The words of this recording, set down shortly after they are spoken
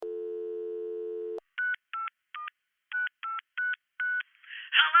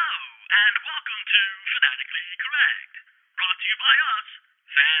Fanatically Correct. Brought to you by us,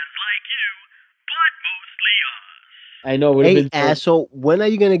 fans like you, but mostly us. I know. Hey, asshole, when are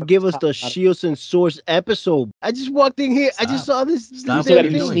you gonna give us the Shields and Swords episode? I just walked in here. I just saw this. We this still got to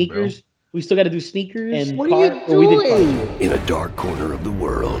damn do thing. sneakers. We still got to do sneakers. And What are you doing? In a dark corner of the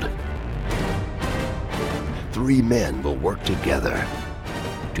world, three men will work together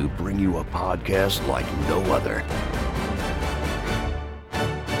to bring you a podcast like no other.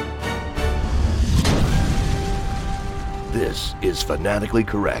 This is Fanatically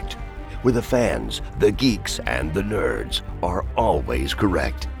Correct, where the fans, the geeks, and the nerds are always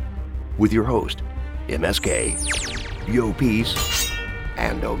correct. With your host, MSK, Yo Peace,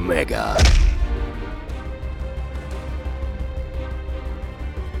 and Omega.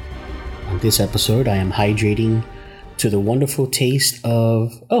 On this episode, I am hydrating to the wonderful taste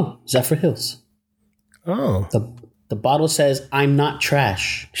of, Zephyr Hills. Oh. The bottle says, "I'm not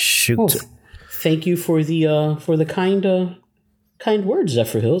trash." Shoot. Oh, thank you for the kind words,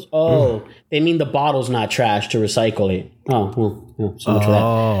 Zephyr Hills. Oh, they mean the bottle's not trash to recycle it. Oh, well, yeah, so much for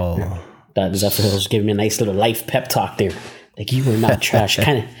that. That Zephyr Hills giving me a nice little life pep talk there. Like, you were not trash.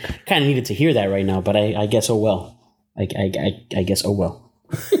 Kind of needed to hear that right now, but I guess oh well. I guess oh well.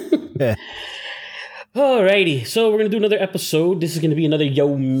 Yeah. Alrighty, so we're gonna do another episode. This is gonna be another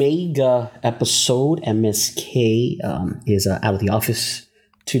Omega episode. MSK is out of the office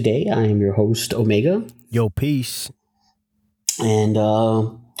today. I am your host, Omega. Yo, peace. And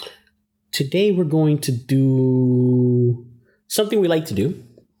today we're going to do something we like to do,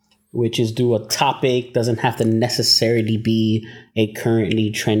 which is do a topic. Doesn't have to necessarily be a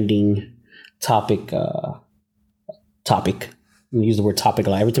currently trending topic. Topic. I'm gonna use the word topic a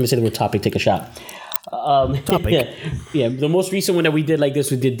lot. Every time I say the word topic, take a shot. Topic. Yeah. The most recent one that we did like this,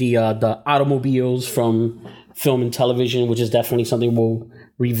 we did the automobiles from film and television, which is definitely something we'll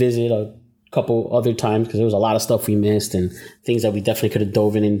revisit a couple other times because there was a lot of stuff we missed and things that we definitely could have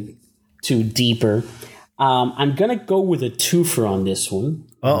dove into deeper. I'm gonna go with a twofer on this one.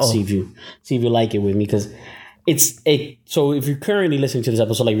 See if you like it with me, because so if you're currently listening to this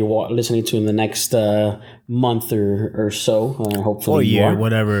episode, like you're listening to in the next month or so, hopefully, or year,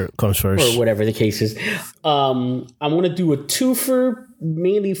 whatever comes first, or whatever the case is, I'm going to do a twofer,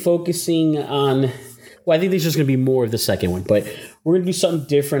 mainly focusing on. Well, I think there's just going to be more of the second one, but we're going to do something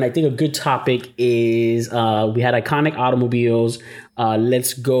different. I think a good topic is we had iconic automobiles.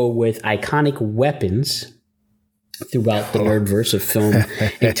 Let's go with iconic weapons throughout the nerdverse of film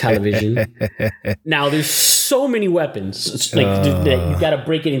and television. Now, there's so many weapons. It's like you got to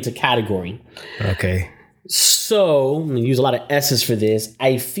break it into category. Okay. So I'm going to use a lot of S's for this.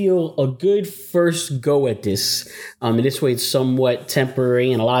 I feel a good first go at this. And this way it's somewhat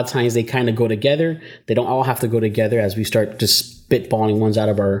temporary, and a lot of times they kind of go together. They don't all have to go together as we start just spitballing ones out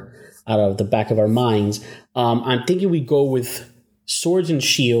of the back of our minds. I'm thinking we go with swords and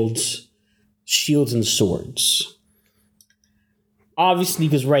shields and swords. Obviously,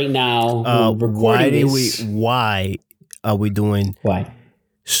 because right now we're recording why are we doing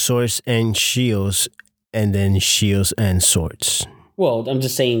swords and shields and then shields and swords? Well, I'm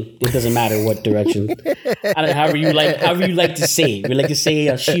just saying it doesn't matter what direction. However you like to say it. We like to say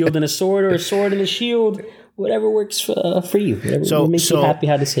a shield and a sword, or a sword and a shield. Whatever works for you. Whatever makes you happy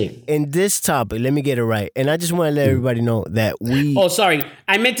how to say it. In this topic, let me get it right. And I just want to let everybody know that we... Oh, sorry.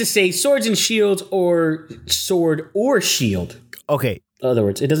 I meant to say swords and shields, or sword or shield. Okay. In other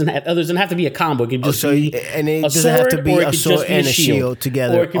words, it doesn't have to be a combo. It could just be and it doesn't have to be a sword and a shield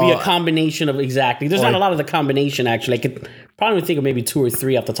together. Or it could be a combination of exactly. There's not a lot of the combination, actually. I could probably think of maybe two or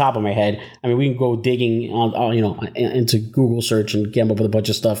three off the top of my head. I mean, we can go digging on into Google search and get up with a bunch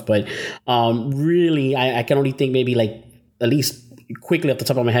of stuff. But really, I can only think maybe like at least quickly off the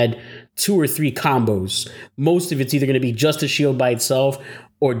top of my head, two or three combos. Most of it's either going to be just a shield by itself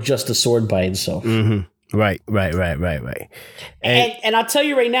or just a sword by itself. Mm-hmm. Right. And I'll tell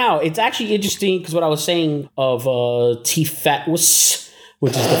you right now, it's actually interesting because what I was saying of T-Fatwus,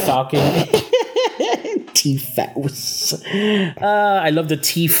 which is the Falcon. T-Fatwus. I love the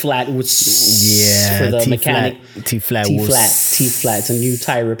T-Flatwus for the mechanic. T-Flat. It's a new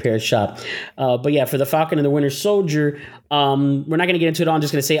tire repair shop. But yeah, for the Falcon and the Winter Soldier, we're not going to get into it all. I'm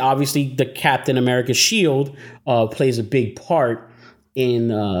just going to say, obviously, the Captain America shield plays a big part in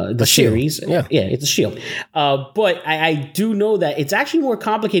the series. Yeah, it's a shield. But I do know that it's actually more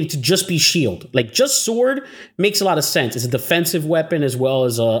complicated to just be shield. Like, just sword makes a lot of sense. It's a defensive weapon as well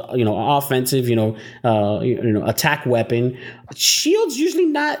as a offensive attack weapon. Shield's usually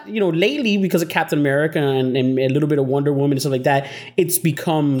not, lately, because of Captain America and a little bit of Wonder Woman and stuff like that, it's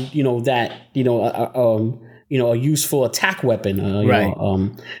become a useful attack weapon,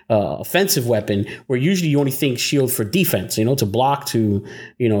 offensive weapon, where usually you only think shield for defense, to block, to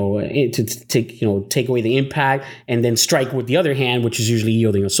take away the impact, and then strike with the other hand, which is usually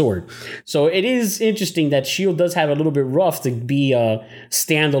yielding a sword. So it is interesting that shield does have a little bit rough to be a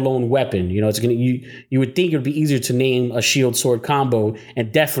standalone weapon. It's you would think it would be easier to name a shield sword combo,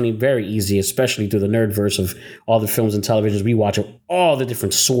 and definitely very easy, especially through the nerdverse of all the films and televisions we watch of all the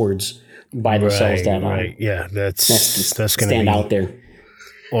different swords by themselves that's going to stand out there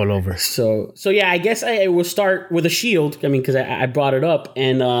all over. So yeah, I guess I will start with a shield. I mean, because I brought it up,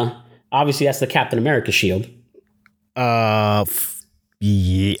 and obviously that's the Captain America shield. Yeah,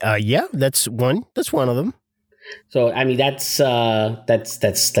 that's one. That's one of them. So I mean, that's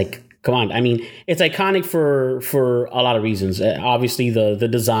like, come on. I mean, it's iconic for a lot of reasons. Obviously, the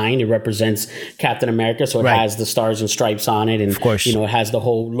design, it represents Captain America, so it has the stars and stripes on it, and of course, it has the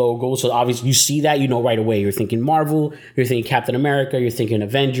whole logo. So obviously, you see that, right away. You're thinking Marvel, you're thinking Captain America, you're thinking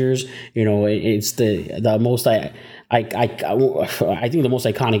Avengers. It's the most I think the most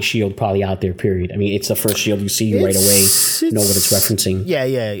iconic shield probably out there. Period. I mean, it's the first shield you see right away. Know what it's referencing.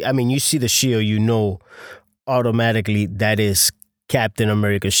 Yeah. I mean, you see the shield, automatically that is Captain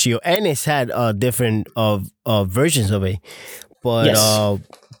America's shield, and it's had different versions of it, but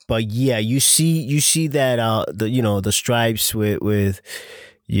yeah, you see that the stripes with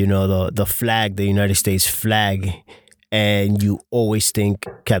the flag, the United States flag, and you always think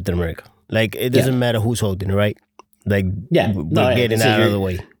Captain America. Like, it doesn't matter who's holding it, right? Like, we're getting that out of the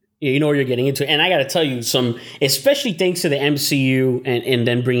way. You know where you're getting into. And I got to tell you, especially thanks to the MCU and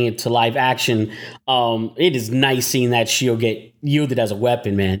then bringing it to live action, it is nice seeing that shield get yielded as a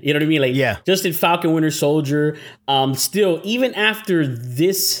weapon, man. You know what I mean? Like, just in Falcon Winter Soldier, still, even after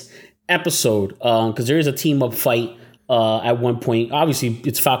this episode, because there is a team-up fight at one point. Obviously,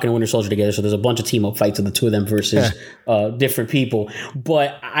 it's Falcon and Winter Soldier together, so there's a bunch of team-up fights of the two of them versus different people.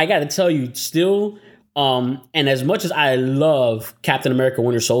 But I got to tell you, still... and as much as I love Captain America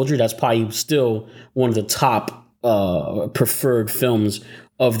Winter Soldier, that's probably still one of the top preferred films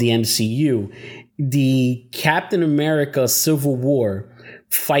of the MCU. The Captain America Civil War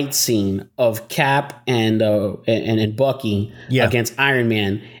fight scene of Cap and Bucky against Iron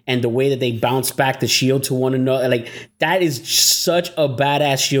Man, and the way that they bounce back the shield to one another, like, that is such a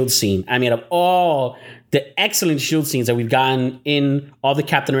badass shield scene. I mean, of all the excellent shield scenes that we've gotten in all the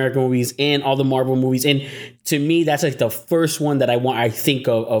Captain America movies and all the Marvel movies, and to me, that's like the first one that I think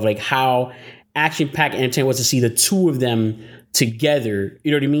of like how action-packed and entertaining was to see the two of them together,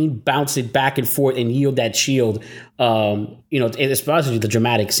 you know what I mean? Bounce it back and forth and yield that shield. Especially the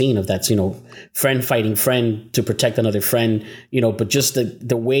dramatic scene of that, friend fighting friend to protect another friend, but just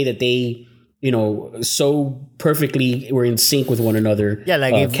the way that they, so perfectly were in sync with one another. Yeah,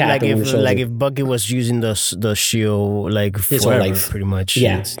 if Bucky was using the shield like his whole life, pretty much.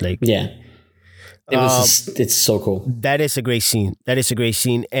 Yeah, it's like it was it's so cool. That is a great scene.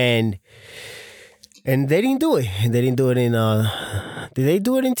 And they didn't do it. They didn't do it in. Did they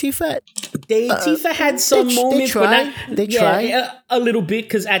do it in T-Fat? T-Fat had some moments, they tried a little bit,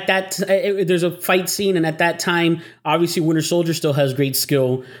 because at that there's a fight scene, and at that time, obviously, Winter Soldier still has great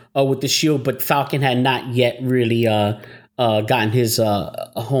skill with the shield, but Falcon had not yet really gotten his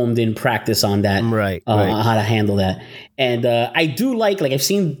honed in practice on that, right. On how to handle that. And I do like I've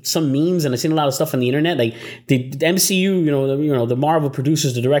seen some memes and I've seen a lot of stuff on the internet. Like the MCU, the Marvel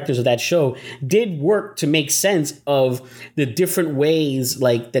producers, the directors of that show did work to make sense of the different ways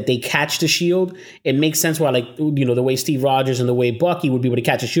that they catch the shield. It makes sense why the way Steve Rogers and the way Bucky would be able to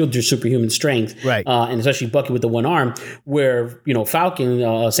catch a shield through superhuman strength, right? And especially Bucky with the one arm, where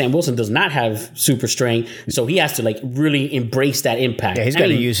Falcon, Sam Wilson does not have super strength, so he has to really embrace that impact. Yeah, he's got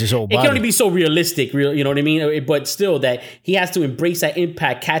to use his whole body. It can only be so realistic, you know what I mean? But still, that he has to embrace that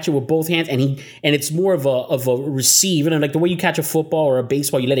impact, catch it with both hands, and it's more of a receive, like the way you catch a football or a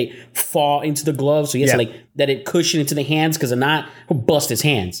baseball, you let it fall into the glove, so he has to let it cushion into the hands, because if not, he'll bust his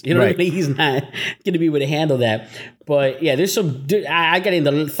hands. You know what I mean? He's not going to be able to handle that. But yeah, there's some. I got in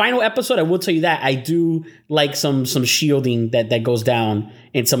the final episode. I will tell you that I do like some shielding that goes down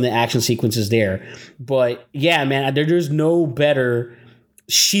in some of the action sequences there. But yeah, man, there's no better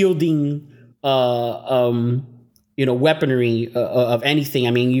shielding weaponry of anything.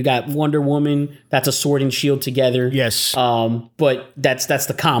 I mean, you got Wonder Woman, that's a sword and shield together. Yes. But that's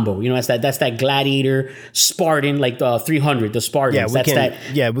the combo. That's that Gladiator Spartan, like the 300, the Spartans.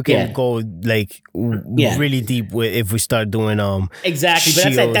 We can go like really deep with if we start doing exactly.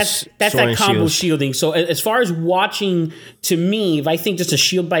 But that's that combo shielding. So as far as watching, to me, if I think just a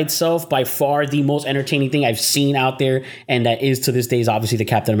shield by itself, by far the most entertaining thing I've seen out there, and that is to this day is obviously the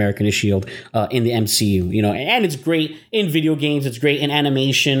Captain American shield in the MCU. And it's great in video games. It's great in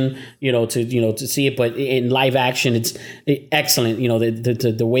animation. To see it, but in live action, it's excellent.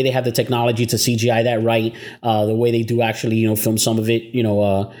 The way they have the technology to CGI that right, the way they do actually film some of it,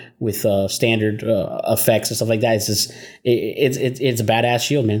 with standard effects and stuff like that. It's just it's a badass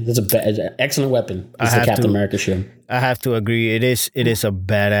shield, man. It's an excellent weapon. It's the Captain America shield. I have to agree. It is a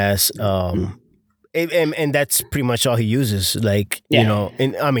badass. And that's pretty much all he uses.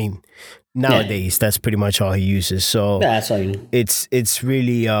 Nowadays, that's pretty much all he uses. So that's all you need. It's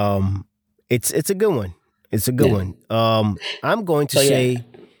really it's a good one. It's a good one. I'm going to say.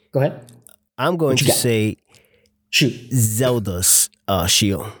 Go ahead. I'm going to say. Shoot. Zelda's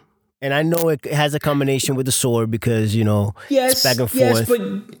shield. And I know it has a combination with the sword because, it's back and forth. Yes, but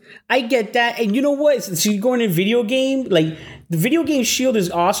I get that. And you know what? So you're going in video game, like the video game shield is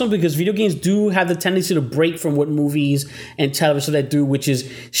awesome because video games do have the tendency to break from what movies and television that do, which is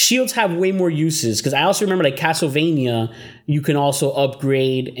shields have way more uses. Because I also remember like Castlevania, you can also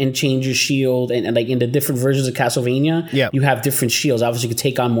upgrade and change your shield. And like in the different versions of Castlevania, you have different shields. Obviously, you can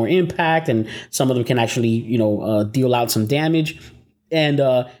take on more impact and some of them can actually, deal out some damage. And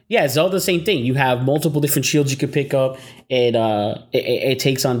Zelda, same thing. You have multiple different shields you can pick up. It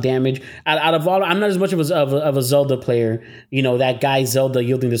takes on damage. Out of all, I'm not as much of a Zelda player. That guy Zelda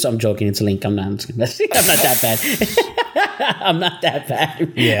yielding this. I'm joking. It's Link. I'm not that bad. I'm not that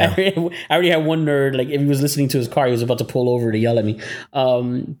bad. Yeah. I already had one nerd. Like if he was listening to his car, he was about to pull over to yell at me.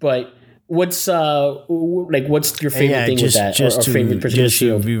 But what's your favorite thing with that? Or favorite particular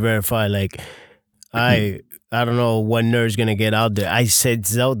shield? To be verified, I don't know what nerd's gonna get out there. I said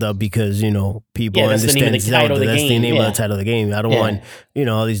Zelda because people understand Zelda. That's the name of the title of the game. I don't want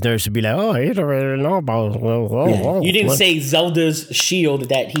all these nerds to be like, oh, you don't really know about. You didn't say Zelda's shield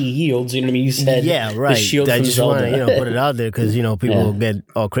that he yields. You know what I mean? You said the shield I from just Zelda. want to put it out there because people get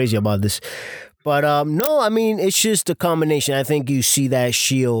all crazy about this. But no, I mean it's just a combination. I think you see that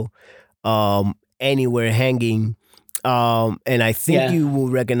shield anywhere hanging, and I think you will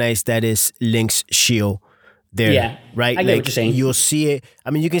recognize that is Link's shield. There, right? I get what you're saying. You'll see it.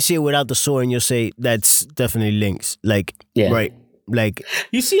 I mean, you can see it without the sword, and you'll say that's definitely Link's. Right? Like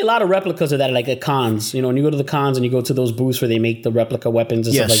you see a lot of replicas of that, like at cons. When you go to the cons and you go to those booths where they make the replica weapons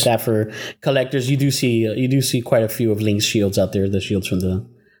and stuff like that for collectors, you do see quite a few of Link's shields out there. The shields from the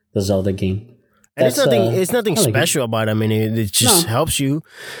Zelda game. And it's nothing special about it. I mean, it just helps you,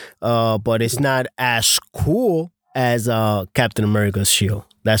 but it's not as cool as Captain America's shield.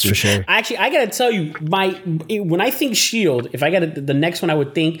 That's for sure. Actually, I gotta tell you, when I think shield, if I got the next one I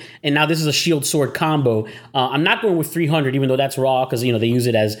would think, and now this is a shield sword combo. I'm not going with 300, even though that's raw, because they use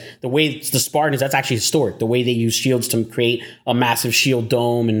it as the way the Spartans. That's actually historic. The way they use shields to create a massive shield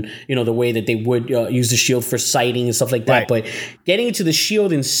dome, and the way that they would use the shield for sighting and stuff like that. Right. But getting into the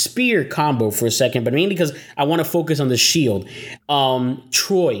shield and spear combo for a second, but mainly because I want to focus on the shield.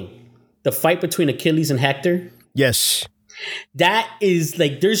 Troy, the fight between Achilles and Hector. Yes. That is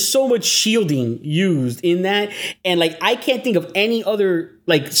there's so much shielding used in that, and I can't think of any other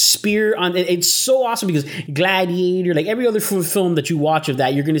spear on it. It's so awesome because Gladiator, every other film that you watch of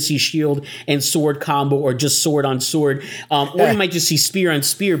that, you're going to see shield and sword combo, or just sword on sword, or you might just see spear on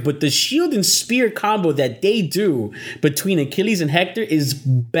spear. But the shield and spear combo that they do between Achilles and Hector is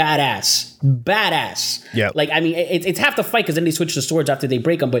badass. Yeah, it's half the fight because then they switch the swords after they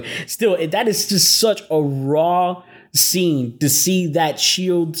break them. But still, that is just such a raw scene to see that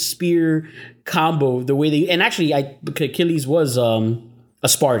shield spear combo, the way they, and actually Achilles was a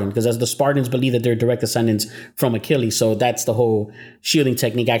Spartan, because as the Spartans believe that they're direct descendants from Achilles, so that's the whole shielding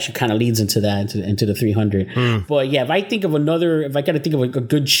technique actually kind of leads into that, into the 300. But yeah, if I gotta think of a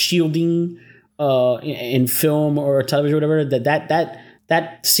good shielding in film or television or whatever,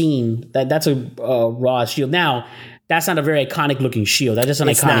 that scene, that's a raw shield. Now that's not a very iconic looking shield. That's just an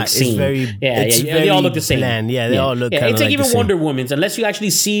iconic scene. They all look the same. Bland. They all look kind of like even Wonder Woman's, unless you actually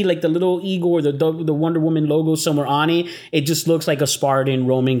see the little eagle or the Wonder Woman logo somewhere on it, it just looks like a Spartan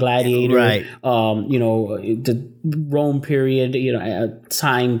Roman gladiator, right? The Rome period, a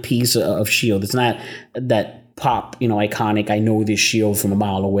time piece of shield. It's not that pop, iconic, I know this shield from a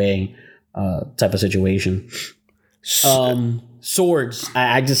mile away type of situation. swords.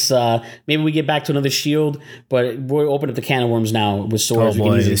 I just maybe we get back to another Shield, but we're opening up the can of worms now with swords. Oh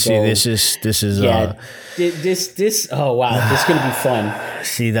boy, this is this. Oh wow, this is gonna be fun.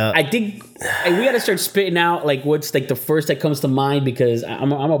 See that? I think we got to start spitting out like what's like the first that comes to mind, because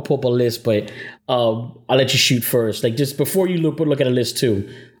I'm gonna pull up a list, but I'll let you shoot first. Like just before you look at a list too.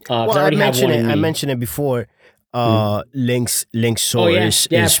 Well, I mentioned it before. Link's sword is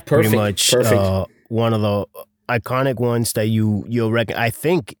pretty much one of the iconic ones that you'll recognize. I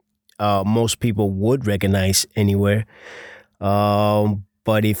think most people would recognize anywhere.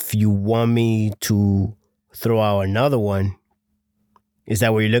 But if you want me to throw out another one, is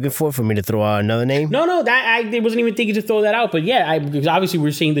that what you're looking for me to throw out another name? No, that I wasn't even thinking to throw that out. But yeah, because obviously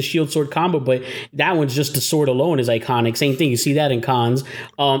we're seeing the shield sword combo, but that one's just the sword alone is iconic. Same thing, you see that in cons.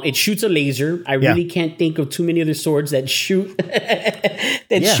 It shoots a laser. I really can't think of too many other swords that shoot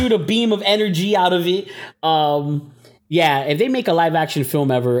shoot a beam of energy out of it. If they make a live action film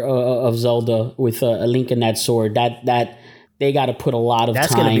ever of Zelda with a Link and that sword, that they got to put a lot of time.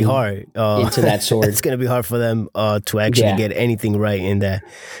 That's gonna be hard into that sword. It's gonna be hard for them to actually get anything right in that.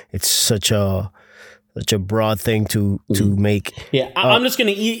 It's such a broad thing to make. Yeah, I'm just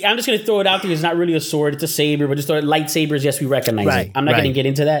gonna throw it out there. It's not really a sword; it's a saber. But just throw it. Lightsabers, yes, we recognize it. I'm not gonna get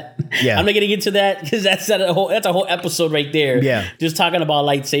into that. Yeah, I'm not gonna get into that because that's a whole episode right there. Yeah, just talking about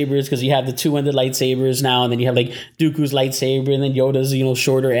lightsabers, because you have the two-ended lightsabers now, and then you have like Dooku's lightsaber, and then Yoda's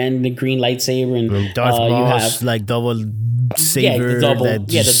shorter end, the green lightsaber, and Darth Maul's like double saber.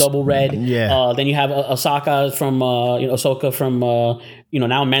 The double red. Yeah. Then you have Ahsoka from Ahsoka from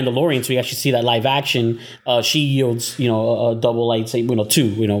now Mandalorian, so you actually see that live action. She yields a double lightsaber,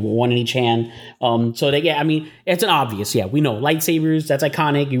 two, one in each hand. It's an obvious. Yeah, we know lightsabers. That's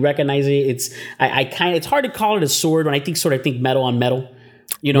iconic. You recognize it. It's hard to call it a sword. When I think sword, I think metal on metal.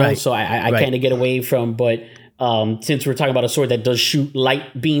 So I kind of get away from, but. Since we're talking about a sword that does shoot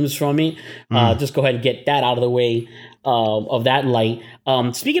light beams from it, just go ahead and get that out of the way of that light.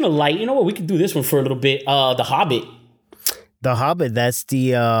 Speaking of light, you know what? We could do this one for a little bit. The Hobbit. The Hobbit, that's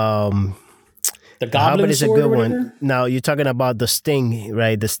the Goblin Hobbit is a sword good one. Now you're talking about the Sting,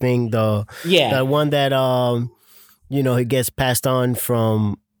 right? The Sting, the one that he gets passed on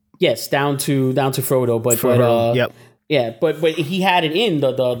from down to Frodo, but yep. Yeah, but he had it in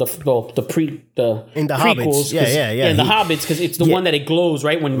the Hobbits. Yeah. In the Hobbits, because it's the one that it glows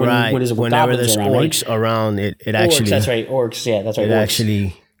right when whenever there's orcs around, it actually. Orcs, that's right. Orcs, yeah, that's right. It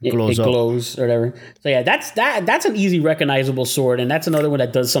actually glows up. It glows or whatever. So yeah, that's an easy recognizable sword, and that's another one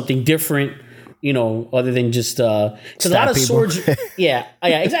that does something different. Other than just because a lot of swords, yeah,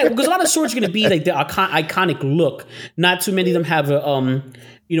 exactly. Because a lot of swords are going to be like the iconic look. Not too many of them have a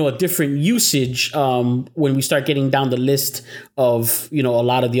different usage when we start getting down the list of a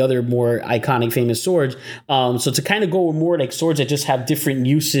lot of the other more iconic famous swords. So to kind of go with more like swords that just have different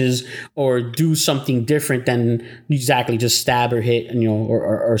uses or do something different than exactly just stab or hit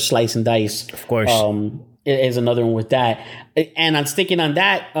or slice and dice. Of course, is another one with that. And I'm sticking on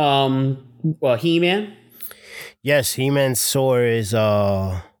that. He-Man. Yes, He-Man's sword is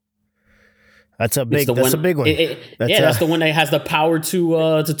that's a big one. That's the one that has the power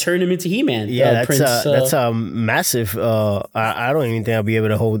to turn him into He-Man. Yeah, that's a massive. I don't even think I'll be able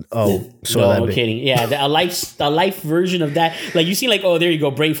to hold. No kidding. Yeah, a life version of that. Like you see, like there you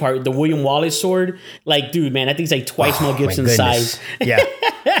go, Braveheart, the William Wallace sword. Like, dude, man, that thing's like twice Mel Gibson's size. Yeah.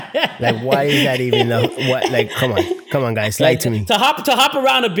 Like, why is that even? Like, come on, guys, lie to me. To hop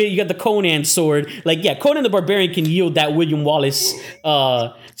around a bit, you got the Conan sword. Like, yeah, Conan the Barbarian can yield that William Wallace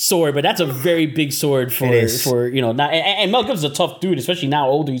sword, but that's a very big sword for not. And Mel Gibson's a tough dude, especially now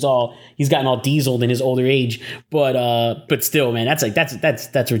older. He's gotten all dieseled in his older age, but still, man,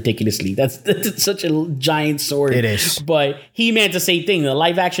 that's ridiculously that's such a giant sword. It is. But He-Man's the same thing. The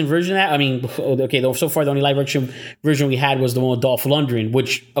live action version of that. I mean, okay, so far the only live action version we had was the one with Dolph Lundgren,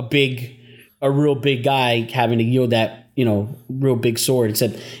 which a real big guy having to yield that real big sword.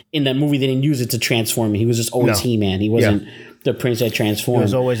 Except in that movie they didn't use it to transform him. He was just always He-Man. He wasn't the prince that transformed. He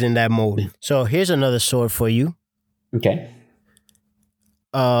was always in that mode. So here's another sword for you. Okay.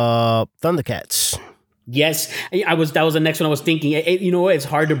 Thundercats. Yes, that was the next one I was thinking. It's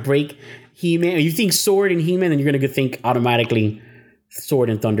hard to break He-Man. You think sword and He-Man, and you're gonna think automatically sword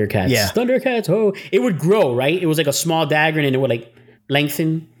and Thundercats. Yeah, Thundercats. Oh, it would grow, right? It was like a small dagger, and it would like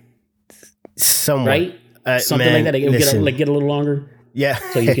lengthen. Somewhat, right? Something like that. It would get a little longer. Yeah,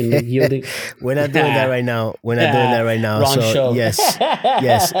 so you can yield it. We're not doing that right now. Wrong so show.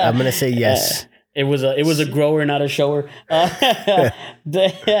 Yes, I'm gonna say yes. It was a grower, not a shower. So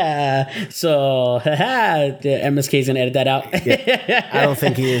MSK's gonna edit that out. Yeah. I don't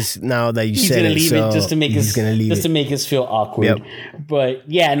think he is now that you He's said gonna it. leave it just to make us to make us feel awkward. Yep. But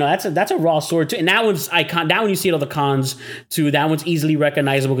yeah, no, that's a raw sword too. And that one's icon. That one you see it on the cons too. That one's easily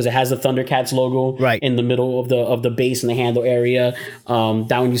recognizable because it has the Thundercats logo right in the middle of the base and the handle area.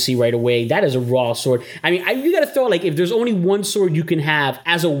 That one you see right away. That is a raw sword. I mean, you gotta throw like if there's only one sword you can have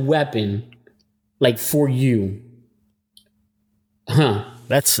as a weapon. Like for you,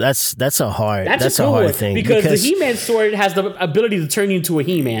 That's a hard. That's a hard one, thing because the He-Man sword has the ability to turn you into a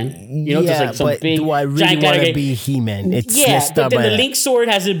He-Man. You know, yeah, just like some but big. Do I really want to be He-Man? But then the Link sword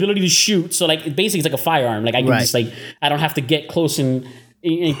has the ability to shoot. So like basically, it's like a firearm. Like I can just like I don't have to get close in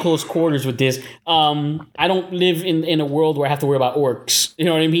close quarters with this. I don't live in a world where I have to worry about orcs. You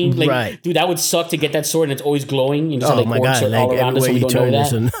know what I mean? Like, dude, that would suck to get that sword and it's always glowing. You just have like orcs all around us and we don't know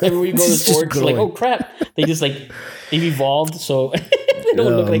that. Everywhere you go, there's orcs. Like, oh crap! They just like they've evolved, so they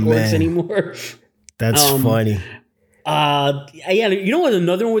don't look like orcs anymore. That's funny. Yeah, you know what?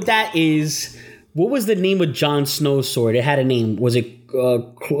 Another one with that is what was the name of Jon Snow's sword? It had a name. Was it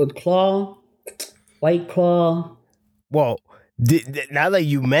Claw? White Claw? Well. Now that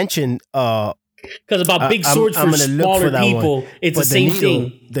you mentioned, because about big swords for smaller people, it's the same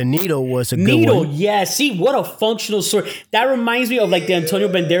thing. The needle was a good needle. one. Yeah, see what a functional sword. That reminds me of like the Antonio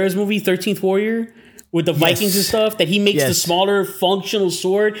Banderas movie 13th Warrior with the Vikings and stuff. That he makes the smaller functional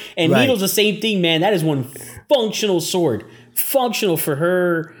sword, and needle's the same thing, man. That is one functional sword, functional for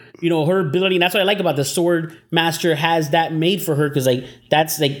her. You know, her ability, and that's what I like about the Sword Master has that made for her, because like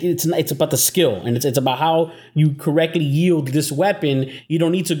that's like it's about the skill, and it's about how you correctly yield this weapon. You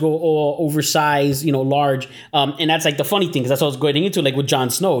don't need to go all oversized, you know, large. And that's like the funny thing, because that's what I was going into. Like with Jon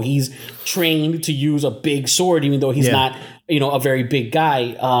Snow, he's trained to use a big sword, even though he's not, you know, a very big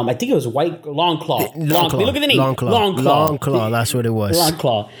guy. I think it was Longclaw. Look at the name. Longclaw. That's what it was.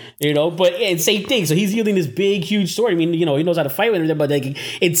 Longclaw. You know, but and same thing. So he's wielding this big, huge sword. I mean, you know, he knows how to fight with it, but like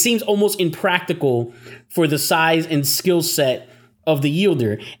it seems almost impractical for the size and skill set of the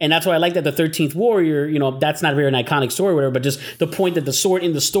yielder. And that's why I like that the 13th Warrior, you know, that's not very an iconic story or whatever, but just the point that the sword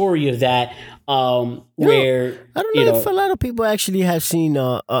in the story of that, where I don't know if a lot of people actually have seen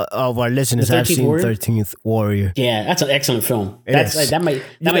of our listeners have seen Warrior? 13th Warrior. Yeah, that's an excellent film. That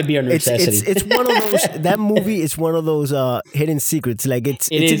might be our necessity. It's one of those that movie is one of those hidden secrets. Like it's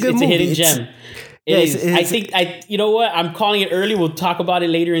a good movie. A hidden gem. It is. You know what? I'm calling it early. We'll talk about it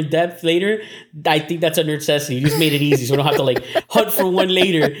later in depth later. I think that's a necessity. You just made it easy, so we don't have to like hunt for one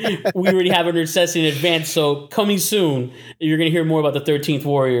later. We already have a necessity in advance. So coming soon, you're going to hear more about the 13th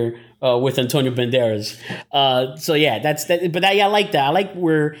Warrior with Antonio Banderas. So yeah, that's that. But I like that. I like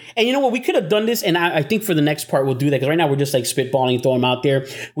and you know what? We could have done this, and I think for the next part we'll do that, because right now we're just like spitballing, throwing them out there.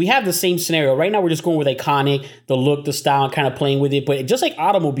 We have the same scenario right now. We're just going with iconic, the look, the style, kind of playing with it. But just like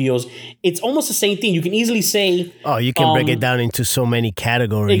automobiles, it's almost the same thing. You can easily say, you can break it down into so many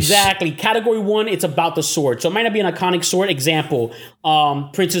categories. Exactly. Category 1, it's about the sword. So it might not be an iconic sword. Example,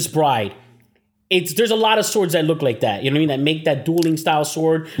 Princess Bride. There's a lot of swords that look like that, you know what I mean? That make that dueling style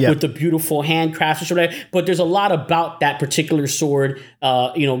sword with the beautiful handcraftsmanship. But there's a lot about that particular sword,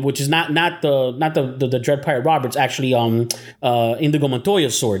 you know, which is not the Dread Pirate Roberts, actually Indigo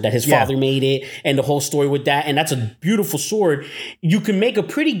Montoya's sword that his father made it, and the whole story with that. And that's a beautiful sword. You can make a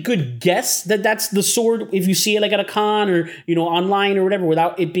pretty good guess that that's the sword if you see it like at a con or, you know, online or whatever,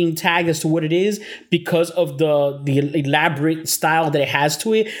 without it being tagged as to what it is, because of the elaborate style that it has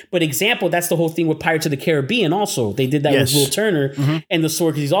to it. But example, that's the whole thing with Pirates of the Caribbean also. They did that with Will Turner and the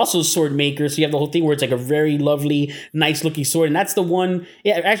sword, because he's also a sword maker. So you have the whole thing where it's like a very lovely, nice looking sword. And that's the one,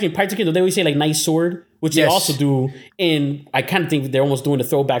 actually in Pirates of the Caribbean, they always say like nice sword, which they also do in, I kind of think they're almost doing a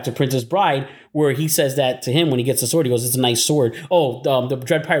throwback to Princess Bride, where he says that to him when he gets the sword. He goes, it's a nice sword. The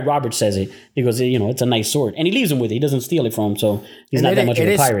Dread Pirate Roberts says it. He goes, you know, it's a nice sword. And he leaves him with it. He doesn't steal it from him. So he's not that much of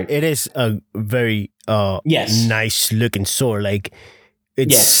a pirate. It is a very nice looking sword. Like,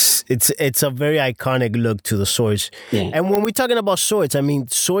 it's a very iconic look to the swords. And when we're talking about swords, I mean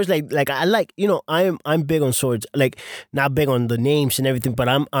swords like I like, you know, I'm big on swords, like not big on the names and everything, but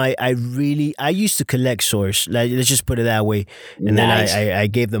I used to collect swords, like, let's just put it that way. And then I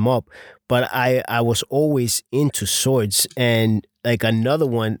gave them up, but I was always into swords. And like another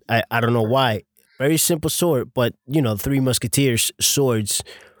one, I don't know why, very simple sword, but you know, Three Musketeers swords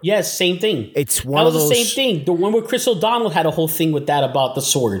Yes, same thing. It's one that of was those. The same thing. The one where Chris O'Donnell had a whole thing with that about the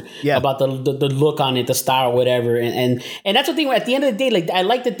sword, about the look on it, the style, whatever. And that's the thing. At the end of the day, like I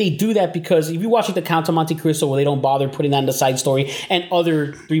like that they do that because if you watch like the Count of Monte Cristo, where they don't bother putting that in the side story, and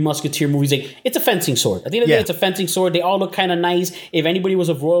other Three Musketeer movies, like it's a fencing sword. At the end of the day, it's a fencing sword. They all look kind of nice. If anybody was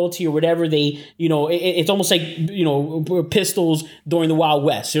of royalty or whatever, they it's almost like pistols during the Wild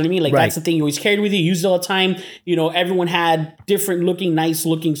West. You know what I mean? Like that's the thing you always carried with you, used it all the time. Everyone had different looking, nice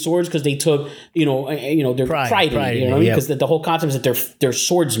looking swords because they took their pride in it, you know what I mean? Because the whole concept is that they're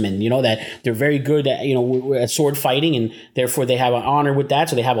swordsmen, that they're very good at at sword fighting, and therefore they have an honor with that,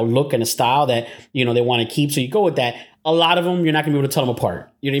 so they have a look and a style that they want to keep, so you go with that. A lot of them, you're not going to be able to tell them apart.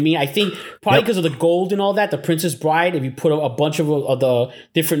 You know what I mean? I think probably because of the gold and all that, The Princess Bride, if you put a bunch of the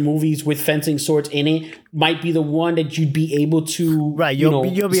different movies with fencing swords in it, might be the one that you'd be able to you'll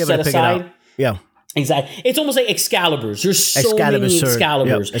be able to pick it out. Yeah. Exactly. It's almost like Excaliburs. There's so many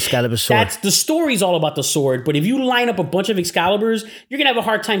Excaliburs. Yep. Excalibur sword. That's the story's all about the sword. But if you line up a bunch of Excaliburs, you're gonna have a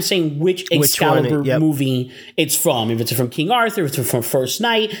hard time saying which Excalibur movie it's from. If it's from King Arthur, if it's from First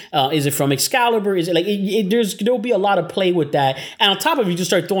Knight, is it from Excalibur? Is it like there'll be a lot of play with that. And on top of it, you just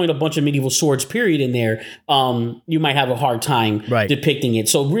start throwing a bunch of medieval swords period in there, you might have a hard time depicting it.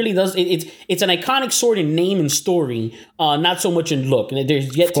 So it really does it's an iconic sword in name and story, not so much in look. And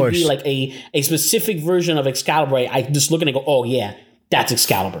there's yet to be like a specific version of Excalibur. I just look and go, oh yeah, that's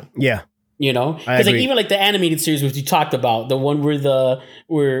Excalibur. Yeah. Because even like the animated series which you talked about, the one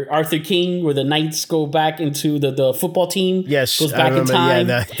where Arthur King, where the knights go back into the football team. Yes, goes back in time.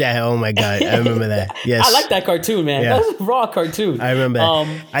 Yeah, that. Oh my god, I remember that. Yes, I like that cartoon, man. Yeah. That was a raw cartoon. I remember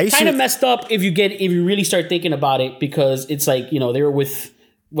that. Kind of messed up if you really start thinking about it, because it's like they were with.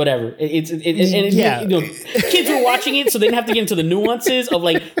 Whatever. Kids were watching it, so they didn't have to get into the nuances of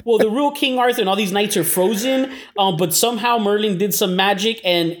like, well, the real King Arthur and all these knights are frozen, but somehow Merlin did some magic,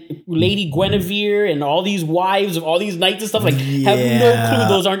 and Lady Guinevere and all these wives of all these knights and stuff have no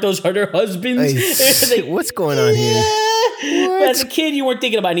clue those are her husbands. Like, what's going on here? But as a kid, you weren't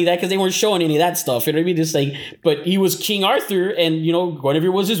thinking about any of that because they weren't showing any of that stuff. You know what I mean? Just like, but he was King Arthur, and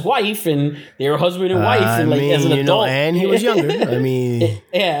Guinevere was his wife, and they were husband and wife. And like as an adult, and he was younger. I mean,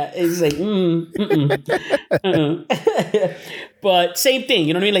 yeah, it's like, but same thing.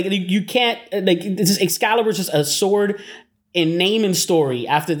 You know what I mean? Like you can't Excalibur is just a sword in name and story.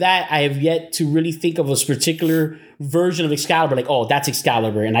 After that, I have yet to really think of a particular version of Excalibur. Like, oh, that's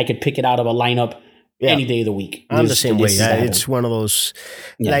Excalibur, and I could pick it out of a lineup. Any day of the week. I'm the same way. It's one of those,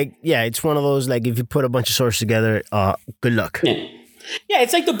 it's one of those, like, if you put a bunch of swords together, good luck. Yeah,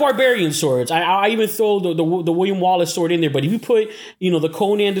 it's like the barbarian swords. I even throw the William Wallace sword in there. But if you put, the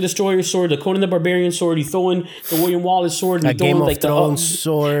Conan the Destroyer sword, the Conan the Barbarian sword, you throw in the William Wallace sword, and you throw in like the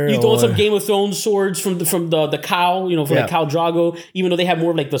sword. You throw in some Game of Thrones swords from the cow, the Khal Drogo. Even though they have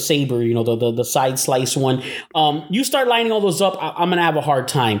more of like the saber, the side slice one. You start lining all those up, I'm gonna have a hard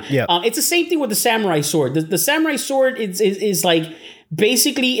time. Yeah. It's the same thing with the samurai sword. The samurai sword is like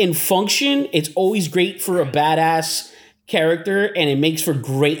basically in function. It's always great for a badass character, and it makes for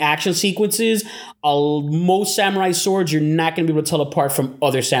great action sequences. Most samurai swords you're not going to be able to tell apart from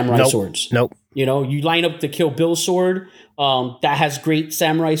other samurai swords. Nope. You line up the Kill Bill sword, that has great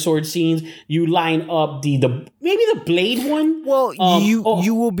samurai sword scenes. You line up the maybe the blade one. Well, you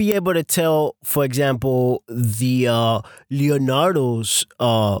will be able to tell, for example, the Leonardo's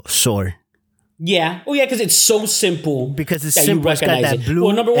sword. Yeah. Oh, yeah, because it's so simple. Because it's simple. It's got that blue.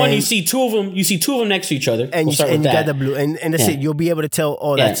 Well, number one, you see two of them. You see two of them next to each other. And you got the blue. And that's it. You'll be able to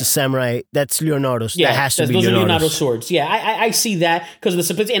tell, that's a samurai. That's Leonardo's. Yeah, that has to be Leonardo's. Those are Leonardo's swords. Yeah, I see that because of the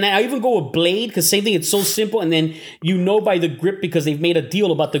simplicity. And I even go with blade because same thing. It's so simple. And then by the grip because they've made a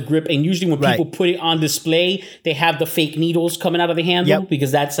deal about the grip. And usually when people put it on display, they have the fake needles coming out of the handle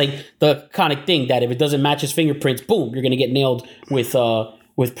because that's like the iconic thing that if it doesn't match his fingerprints, boom, you're going to get nailed with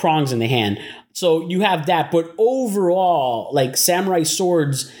prongs in the hand. So you have that, but overall, like samurai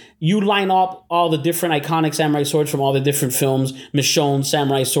swords, you line up all the different iconic samurai swords from all the different films. Michonne's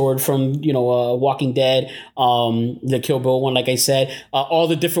samurai sword from, Walking Dead, the Kill Bill one, like I said, all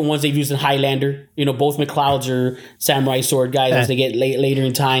the different ones they've used in Highlander. Both McLeods are samurai sword guys as they get later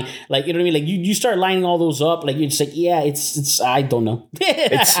in time. Like, you know what I mean? Like you start lining all those up, like you're just like, it's I don't know.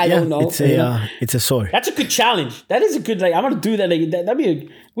 I don't know. It's a sword. That's a good challenge. That is a good, like, I'm going to do that. Like, that'd be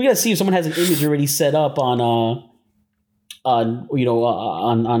we got to see if someone has an image already set up online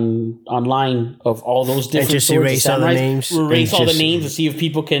of all those different and just swords. Erase all the names. Erase all the names and see if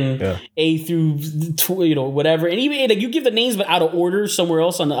people can A through whatever. And even like you give the names but out of order somewhere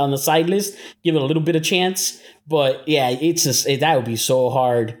else on the side list, give it a little bit of chance. But yeah, it's just that would be so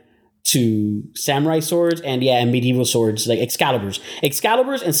hard to samurai swords and medieval swords like Excaliburs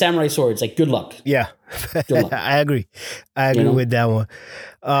and samurai swords. Like, good luck. Yeah, Good luck. I agree with that one.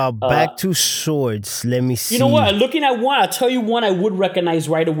 Back to swords. Let me see. You know what? Looking at one, I'll tell you one I would recognize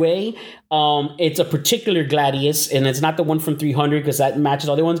right away. It's a particular Gladius, and it's not the one from 300 because that matches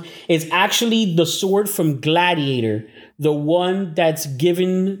all the ones. It's actually the sword from Gladiator, the one that's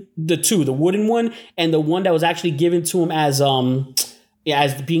given the wooden one, and the one that was actually given to him as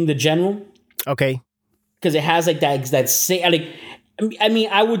being the general. Okay. Because it has like that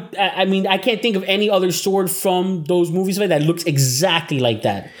I can't think of any other sword from those movies like that looks exactly like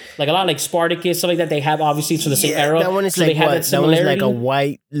that. Like a lot of like Spartacus, stuff like that. They have obviously for the same era. That one is so like what? That one is like a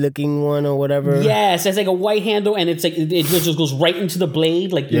white looking one or whatever. Yes, it's like a white handle, and it's like it just goes right into the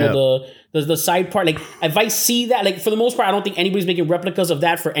blade, like you know the side part. Like if I see that, like for the most part, I don't think anybody's making replicas of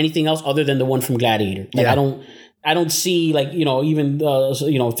that for anything else other than the one from Gladiator. Like I don't see like, you know, even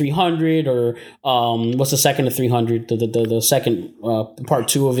 300 or what's the second of 300, the second part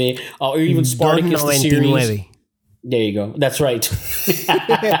 2 of it, or even Spartacus the series. There you go. That's right. The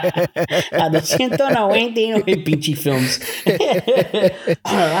 199 pinche films.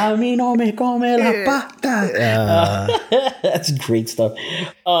 A mí no me come la pata. That's great stuff.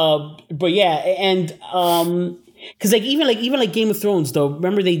 But yeah, and because even Game of Thrones though,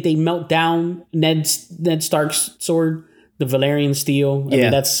 remember they melt down Ned Stark's sword, the Valyrian steel. I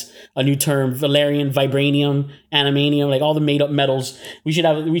mean, that's a new term. Valyrian, vibranium, animanium, like all the made up metals. We need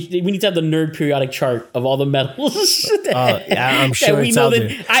to have the nerd periodic chart of all the metals. I'm sure it's out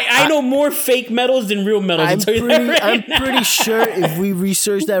there. I know more fake metals than real metals. I'm pretty sure if we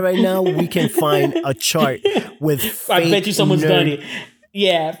research that right now, we can find a chart with fake I bet you someone's done it.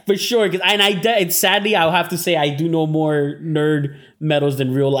 Yeah, for sure. And sadly, I'll have to say I do know more nerd metals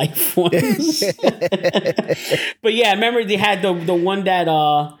than real life ones. But yeah, remember they had the one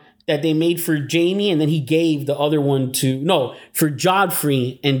that they made for Jaime, and then he gave the other one for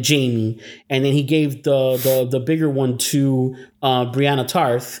Joffrey and Jaime, and then he gave the bigger one to Brianna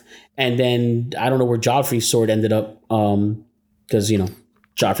Tarth, and then I don't know where Joffrey's sword ended up because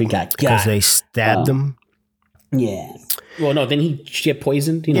Joffrey got because they stabbed him. Yeah. Well, no, then he get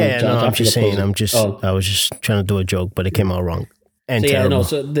poisoned. I'm just saying. I was just trying to do a joke, but it came out wrong. And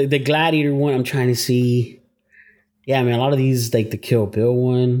so the Gladiator one, I'm trying to see. Yeah, I mean, a lot of these, like the Kill Bill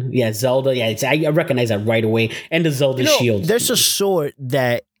one. Yeah, Zelda. Yeah, I recognize that right away. And the Zelda shield. There's a sword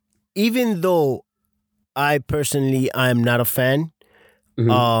that, even though I personally I'm not a fan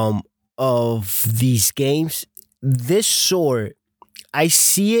of these games, this sword, I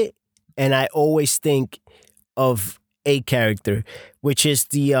see it and I always think of a character, which is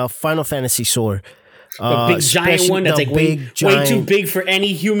the Final Fantasy sword. The big giant one that's like way too big for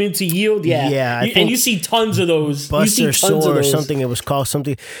any human to yield. Yeah. And you see tons of those. Buster sword or something. It was called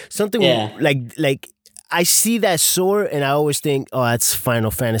something like I see that sword and I always think, oh, that's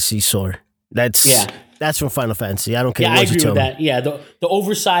Final Fantasy sword. That's from Final Fantasy. I don't care what you tell me. I agree with that. Yeah, the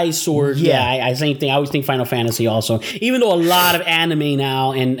oversized sword. Yeah, I same thing. I always think Final Fantasy also. Even though a lot of anime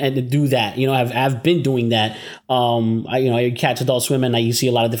now and do that. I've been doing that. I catch Adult Swim and you see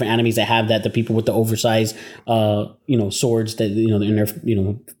a lot of different animes that have that. The people with the oversized, swords that and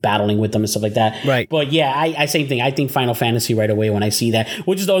they're battling with them and stuff like that. Right. But yeah, I same thing. I think Final Fantasy right away when I see that.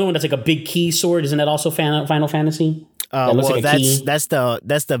 Which is the only one that's like a big key sword. Isn't that also Final Fantasy? That's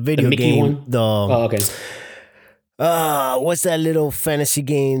the video game. Okay. What's that little fantasy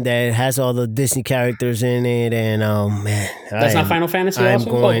game that has all the Disney characters in it? And man, that's not Final Fantasy.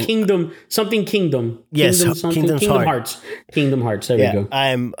 Kingdom. Yes, Kingdom Hearts. Kingdom Hearts. There we go.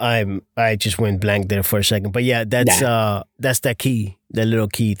 I just went blank there for a second, but yeah, that's that key, that little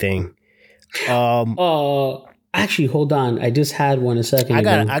key thing. Actually, hold on. I just had one a second.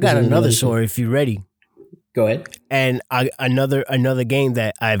 I got another sword if you're ready. Go ahead. And another game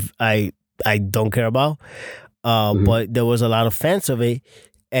that I don't care about, but there was a lot of fans of it,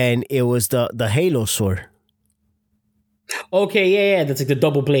 and it was the Halo sword. Okay, yeah, that's like the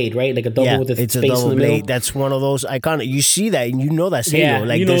double blade, right? Like a double with the space in the middle. Blade. That's one of those iconic. You see that, and you know that's Halo. Yeah,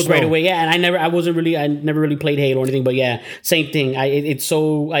 like you know it right away. Yeah, and I never really played Halo or anything, but yeah, same thing. It's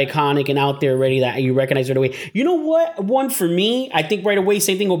so iconic and out there already that you recognize it right away. You know what? One for me, I think right away.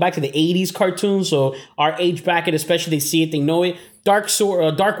 Same thing. Go back to the '80s cartoons. So our age bracket, especially, they see it, they know it. Dark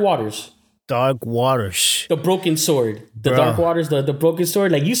Waters. Dark Waters. The broken sword. The Dark Waters, the broken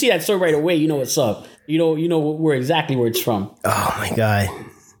sword. Like you see that sword right away, you know what's up. You know exactly where it's from. Oh my God.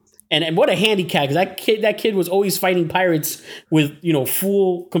 And what a handicap, because that kid was always fighting pirates with,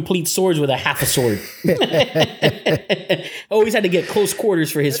 full complete swords with a half a sword. Always had to get close quarters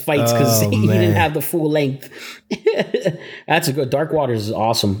for his fights because he didn't have the full length. That's a good. Dark Waters is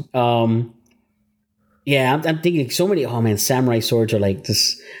awesome. Yeah, I'm thinking so many. Oh man, samurai swords are like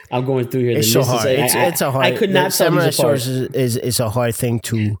this. I'm going through here. It's so hard. It's a hard. I could not tell samurai these apart. swords is a hard thing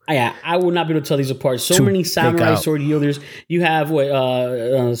to. Yeah, I will not be able to tell these apart. So many samurai sword wielders. You have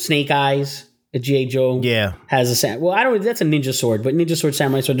Snake Eyes. A G.I. Joe. Yeah, has a well. I don't. That's a ninja sword, but ninja sword,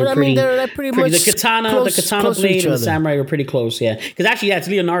 samurai sword. They're pretty. They're pretty much the katana blade and the samurai are pretty close. Yeah, because actually, it's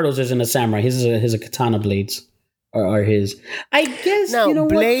Leonardo's isn't a samurai. His is a katana blades. Are his. I guess now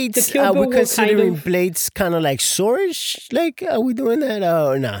blades. Are we considering blades kind of like swords? Like, are we doing that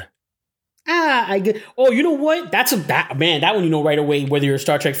or not? I get. Oh, you know what? That one right away whether you're a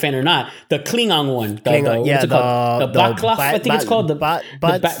Star Trek fan or not. The Klingon one. The Baklaf. I think it's called the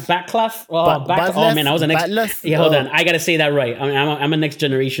Baklaf. Oh man, I was an next. Yeah, hold on. I gotta say that right. I'm a Next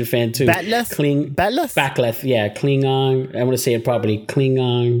Generation fan too. Baklaf. Yeah, Klingon. I want to say it properly.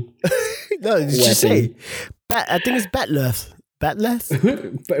 Klingon. No, did you say? I think it's Batleth. Batleth?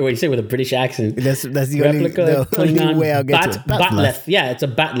 What do you say with a British accent? That's the only way I'll get to it. Batleth. Yeah, it's a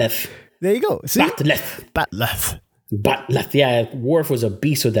Batleth. There you go. See? Batleth. Yeah, Worf was a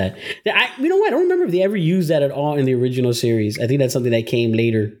beast with that. You know what? I don't remember if they ever used that at all in the original series. I think that's something that came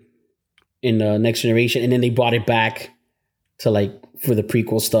later in Next Generation, and then they brought it back to for the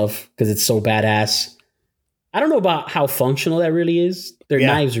prequel stuff because it's so badass. I don't know about how functional that really is. Their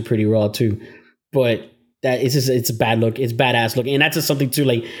knives are pretty raw too, but it's a bad look. It's badass look, and that's just something too.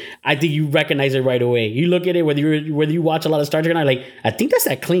 I think you recognize it right away. You look at it whether you watch a lot of Star Trek or not. I think that's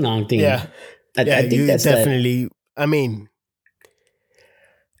that Klingon thing. Yeah, I think that's definitely. I mean,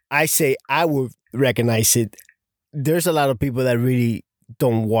 I say I would recognize it. There's a lot of people that really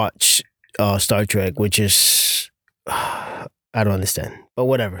don't watch Star Trek, which is I don't understand. But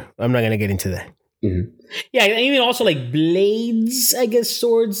whatever, I'm not gonna get into that. Mm-hmm. Yeah, and even also blades, I guess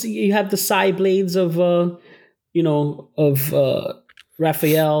swords. You have the side blades of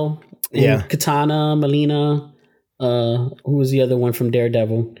Raphael, Katana, Melina. Who was the other one from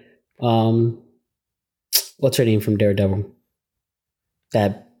Daredevil? What's her name from Daredevil?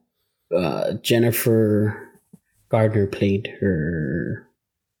 That Jennifer Gardner played her.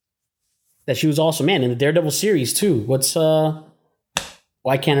 That she was also in the Daredevil series too. What's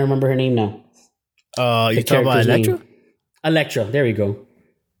why can't I remember her name now? You talking about Elektra? Elektra, there we go.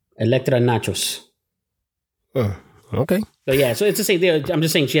 Elektra Nachos. Okay. So yeah, so it's the same thing. I'm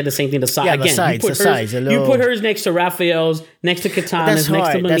just saying she had the same thing. The side again. The sides. You put hers next to Raphael's, next to Katana's,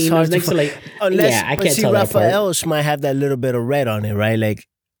 next to Melina's, next to I can't tell that part. Raphael's might have that little bit of red on it, right? Like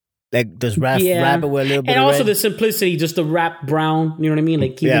does wrap it with a little bit of red? And also the simplicity, just the wrap brown. You know what I mean?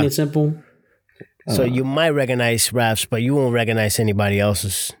 Keeping it simple. So you might recognize Raph's, but you won't recognize anybody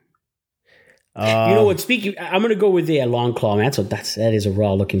else's. You know what? I'm gonna go with the Long Claw. Man, that is a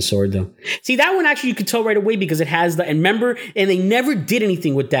raw looking sword, though. See, that one actually you could tell right away because it has and they never did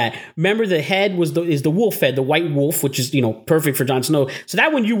anything with that. Remember, the head is the wolf head, the white wolf, which is perfect for Jon Snow. So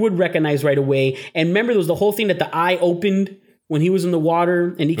that one you would recognize right away. And remember, there was the whole thing that the eye opened when he was in the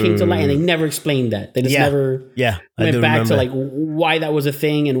water and he came to light, and they never explained that. They just never went back to why that was a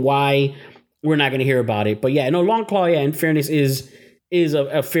thing and why we're not gonna hear about it. But Long Claw, in fairness, is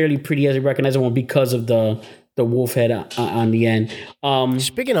a fairly pretty as recognizable one because of the wolf head on the end.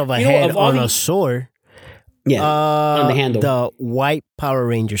 Speaking of a head on a sword, on the handle, the white Power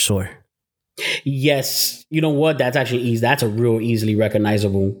Ranger sword. Yes, you know what? That's actually easy. That's a real easily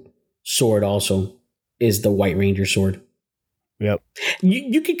recognizable sword. Also, is the White Ranger sword. Yep.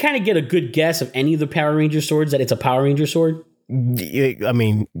 You can kind of get a good guess of any of the Power Ranger swords that it's a Power Ranger sword. I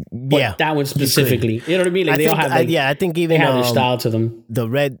mean, but that one specifically, you know what I mean? They all have, I think even they have their style to them. The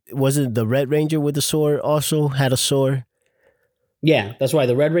Red Ranger with the sword also had a sword. Yeah, that's why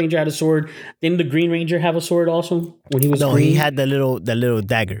the Red Ranger had a sword. Didn't the Green Ranger have a sword also when he was? No, green? He had the little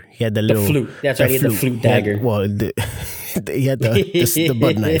dagger. He had the flute. That's right. He had the flute dagger. He had the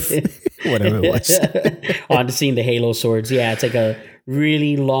bud knife, whatever it was. On to seeing the Halo swords. Yeah, it's like a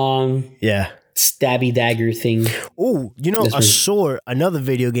really long. Yeah. Stabby dagger thing. Oh, a sword, another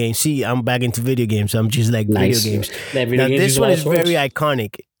video game. See, I'm back into video games. I'm just like video games. Now, this one is very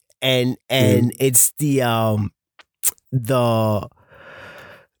iconic, and it's the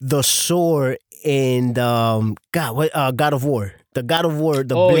sword in God of War. The God of War.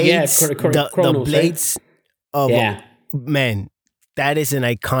 The blades. The blades. Right? Man, that is an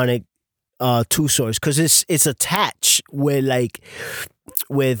iconic two swords because it's attached with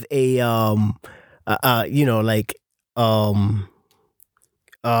a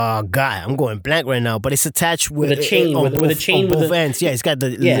God, I'm going blank right now, but it's attached with a chain, on with a chain on with both ends. Yeah, it's got the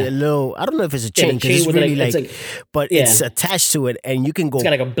little. I don't know if it's a chain because it's with really like, it's attached to it, and you can go. It's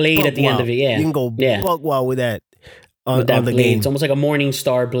got like a blade at the end of it. Yeah, you can go buck wild with that. With that on the blade, game. It's almost like a Morning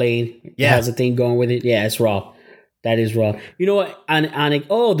Star blade. Yeah, it has a thing going with it. Yeah, it's raw. That is raw. You know what?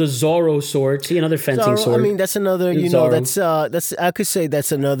 The Zorro sword. See, another fencing sword. I mean, that's another. That's. I could say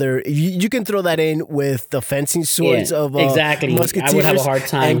that's another. You can throw that in with the fencing swords of exactly. Musketeers. I would have a hard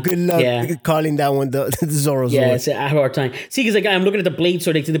time. And good luck calling that one the Zorro sword. Yeah, I have a hard time. See, because I'm looking at the blade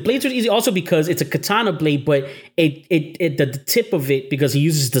sword. The blade sword is easy also because it's a katana blade, but the tip of it, because he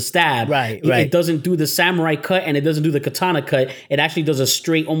uses the stab. Right. It doesn't do the samurai cut and it doesn't do the katana cut. It actually does a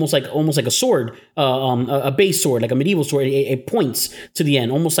straight, almost like a sword, a base sword, like a medieval sword. It points to the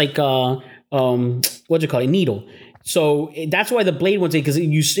end, almost like what's it called, a needle. So that's why the blade one's because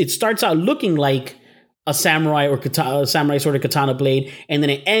it starts out looking like a samurai or a samurai sword or katana blade, and then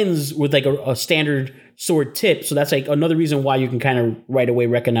it ends with like a standard sword tip. So that's like another reason why you can kind of right away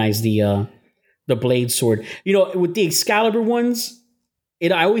recognize the blade sword. You know, with the Excalibur ones,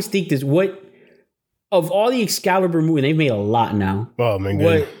 I always think this: what of all the Excalibur movies, they've made a lot now. Oh my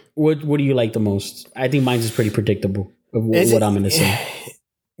god! What do you like the most? I think mine's is pretty predictable. Of what I'm going to say.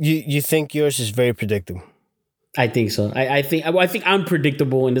 You think yours is very predictable? I think so. I think I'm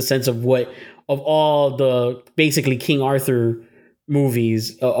predictable in the sense of all the basically King Arthur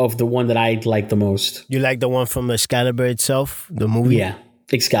movies of the one that I like the most. You like the one from Excalibur itself, the movie? Yeah,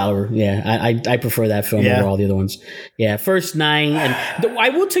 Excalibur. Yeah, I prefer that film over all the other ones. Yeah, first 9. And I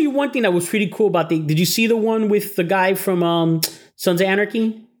will tell you one thing that was pretty cool about did you see the one with the guy from Sons of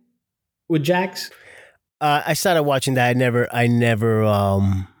Anarchy with Jax? I started watching that. I never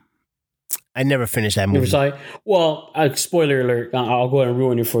finished that movie. Never saw it? Well, spoiler alert. I'll go ahead and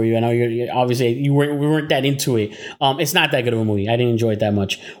ruin it for you. I know you're obviously we weren't that into it. It's not that good of a movie. I didn't enjoy it that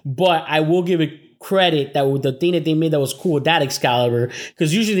much. But I will give it credit that the thing that they made that was cool with that Excalibur,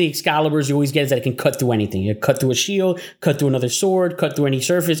 because usually the Excaliburs you always get is that it can cut through anything. You cut through a shield, cut through another sword, cut through any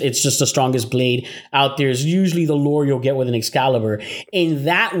surface. It's just the strongest blade out there is usually the lore you'll get with an Excalibur. In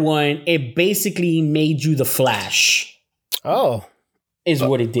that one, it basically made you the Flash. Oh. Is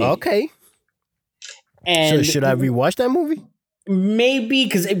what it did. Okay. And so should I rewatch that movie? Maybe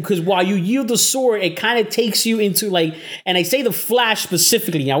because while you yield the sword, it kind of takes you into like, and I say the Flash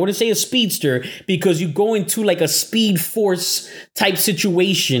specifically, I wouldn't say a speedster, because you go into like a Speed Force type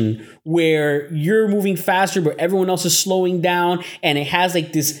situation where you're moving faster, but everyone else is slowing down, and it has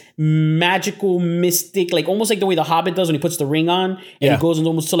like this magical, mystic, like almost like the way the Hobbit does when he puts the ring on, and he goes into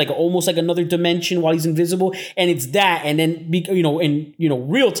almost like another dimension while he's invisible, and it's that, and then in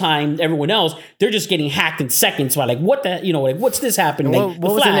real time, everyone else they're just getting hacked in seconds by like what the like what's this happening? What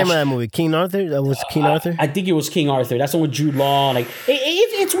was the name of that movie? King Arthur? That was King Arthur? I think it was King Arthur. That's the one with Jude Law. Like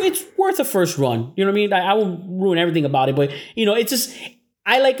it's worth a first run. You know what I mean? I won't ruin everything about it, but it's just.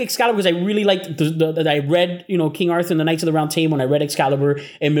 I like Excalibur because I really liked that I read, King Arthur and the Knights of the Round Table, and I read Excalibur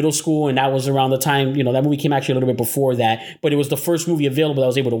in middle school, and that was around the time, that movie came actually a little bit before that, but it was the first movie available that I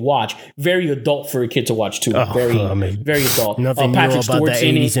was able to watch. Very adult for a kid to watch too. Very adult. Nothing Patrick about Stewart's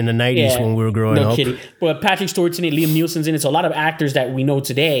the 80s and the 90s when we were growing up. Kidding. But Patrick Stewart's in it, Liam Neeson's in it, so a lot of actors that we know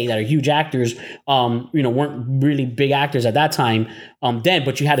today that are huge actors, weren't really big actors at that time. Then,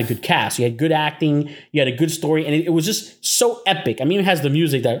 but you had a good cast, you had good acting, you had a good story, and it was just so epic. I mean, it has the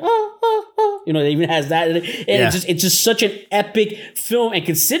music that it even has that, and it's just such an epic film. And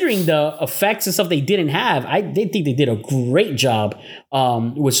considering the effects and stuff they didn't have, they think they did a great job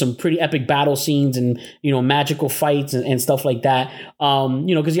with some pretty epic battle scenes and magical fights and stuff like that.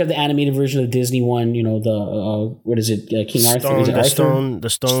 Because you have the animated version of the Disney one. The what is it? King Arthur.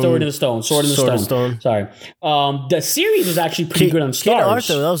 Sword in the Stone. Sorry. The series was actually pretty good on Starz. Kid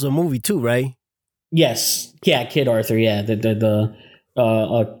Arthur, that was a movie too, right? Yes. Yeah, Kid Arthur. Yeah,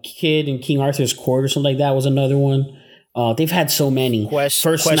 a Kid in King Arthur's Court or something like that was another one. They've had so many. Quest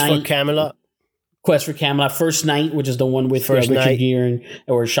for Camelot. Quest for Camelot. First Night, which is the one with Richard Gere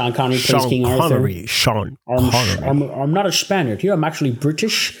or Sean Connery plays King Arthur. Sean Connery. I'm not a Spaniard. Here I'm actually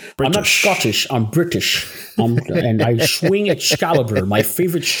British. I'm not Scottish. I'm British. And I swing Excalibur, my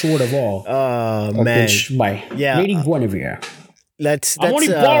favorite sword of all. Oh, man. By Lady Guinevere. I'm only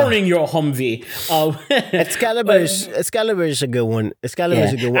borrowing your Humvee. Excalibur is a good one. Excalibur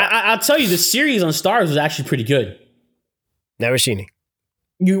is a good one. I'll tell you, the series on Starz was actually pretty good. Never seen it.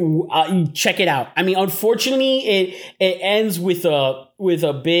 You check it out. I mean, unfortunately, it ends with a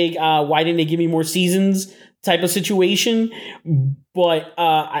big why didn't they give me more seasons type of situation. But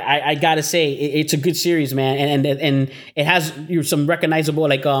I gotta say, it's a good series, man, and it has some recognizable,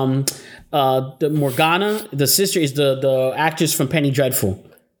 like the Morgana, the sister is the actress from Penny Dreadful.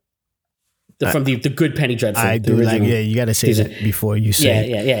 from the good Penny Dreadful. I do like. Yeah, you got to say that before you say.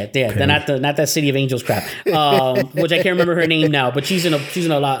 Yeah. They're not that City of Angels crap. Which I can't remember her name now, but she's in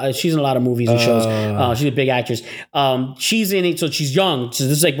a lot of movies and shows. She's a big actress. She's in it, so she's young. So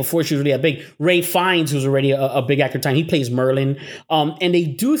this is like before she was really that big. Ray Fiennes, who's already a big actor, time he plays Merlin. And they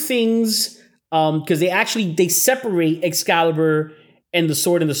do things because they separate Excalibur and the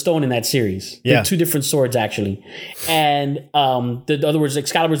Sword and the Stone in that series. Yeah. They're two different swords, actually. And in other words,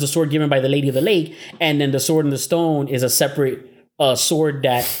 Excalibur is the sword given by the Lady of the Lake, and then the Sword and the Stone is a separate sword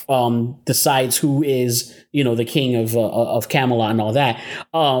that decides who is, the king of Camelot and all that,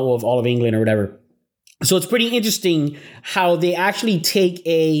 of all of England or whatever. So it's pretty interesting how they actually take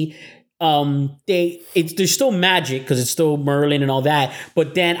there's still magic because it's still Merlin and all that,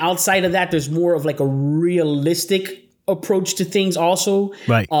 but then outside of that, there's more of like a realistic approach to things also.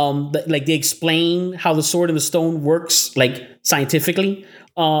 Right. Like they explain how the Sword and the Stone works, like scientifically,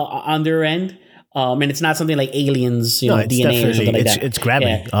 on their end. And it's not something like aliens, DNA or something like that. It's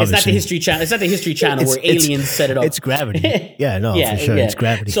gravity. Yeah. It's not the History Channel. It's not the History Channel where aliens set it up. It's gravity. Yeah, no, for sure. It's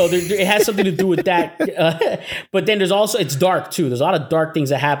gravity. So it has something to do with that. But then there's also, it's dark too. There's a lot of dark things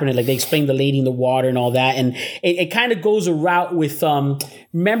that happen. Like they explain the lady in the water and all that. And it kind of goes a route with,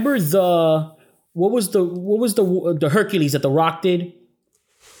 remember what was the Hercules that The Rock did?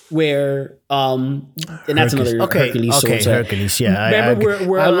 Where and that's another Hercules. Hercules. Yeah, remember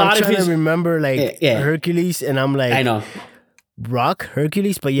where a lot of his remember Hercules, and I'm like, I know Rock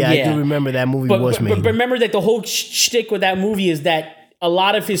Hercules, but I do remember that movie was made. But remember that the whole shtick with that movie is that a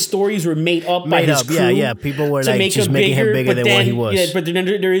lot of his stories were made up by his crew. Yeah. People were like just making him bigger than what he was. Yeah, but then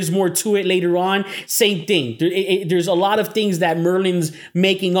there is more to it later on. Same thing. There's a lot of things that Merlin's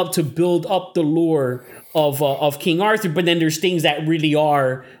making up to build up the lore of King Arthur, but then there's things that really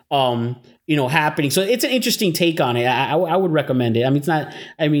are happening. So it's an interesting take on it. I would recommend it. I mean, it's not.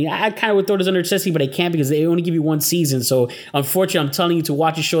 I mean, I kind of would throw this under necessity, but I can't because they only give you one season. So unfortunately, I'm telling you to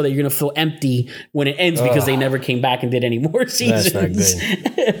watch a show that you're gonna feel empty when it ends because they never came back and did any more seasons. That's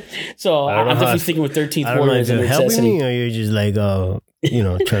not good. So I'm definitely sticking with 13th Warrior as a necessity. Helping me, or you're just like trying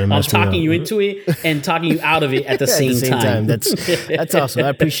to mess I'm talking you into it and talking you out of it at the same time. That's awesome. I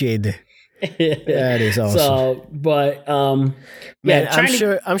appreciate that. That is awesome. So, but man,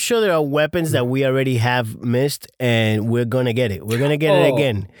 I'm sure there are weapons that we already have missed, and we're gonna get it. We're gonna get it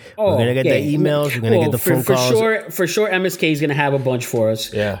again. We're gonna get the emails. We're gonna get the phone calls. For sure, MSK is gonna have a bunch for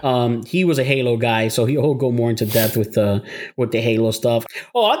us. Yeah. He was a Halo guy, so he'll go more into depth with the Halo stuff.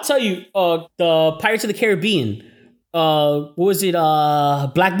 Oh, I'll tell you, the Pirates of the Caribbean. What was it?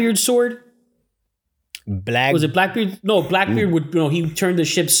 Blackbeard's sword. Was it Blackbeard? No, Blackbeard would. He turned the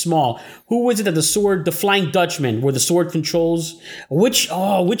ship small. Who was it that the sword, the Flying Dutchman, where the sword controls? Which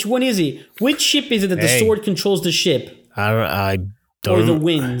one is it? Which ship is it that the sword controls the ship? I don't. Or the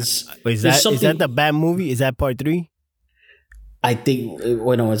winds? Is that the bad movie? Is that part 3? I think.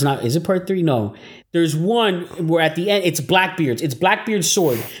 Wait, no, it's not. Is it part 3? No. There's one where at the end it's Blackbeard's. It's Blackbeard's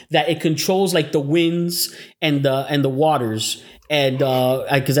sword that it controls like the winds and the waters. And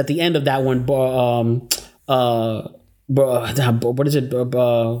because at the end of that one, what is it?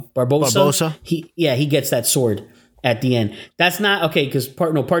 Barbossa. He gets that sword at the end. That's not okay because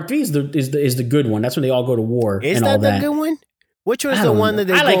part 3 is the good one. That's when they all go to war. Is and that all that the good one? Which was the one that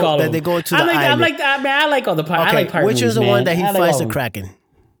they go to the island? I like all the pirates. Okay, I like pirate which movies, is the one that he like fights the Kraken?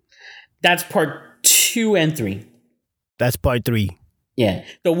 That's part 2 and 3. That's part 3. Yeah,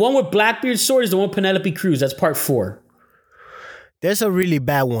 the one with Blackbeard's sword is the one with Penelope Cruz. That's part 4. There's a really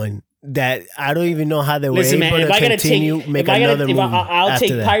bad one that I don't even know how they were able to continue make another movie. I'll take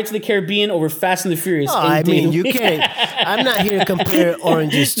that. Pirates of the Caribbean over Fast and the Furious. Oh, I mean, you can't. I'm not here to compare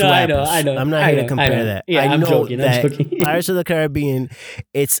oranges to apples. I know. I'm not here to compare that. Yeah, I know I'm joking. Pirates of the Caribbean,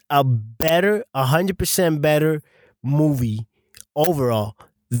 it's a better, 100% better movie overall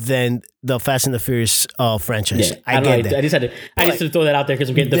than the Fast and the Furious franchise. Yeah, I get that. I just had to throw that out there because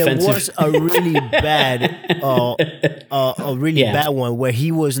I'm getting defensive. There was a really bad one where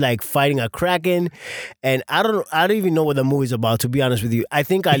he was like fighting a Kraken, and I don't even know what the movie's about, to be honest with you. I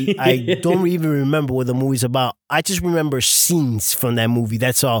think I don't even remember what the movie's about. I just remember scenes from that movie.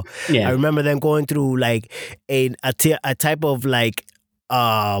 That's all. Yeah. I remember them going through like a type of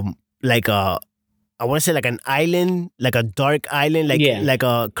I want to say like an island, like a dark island, like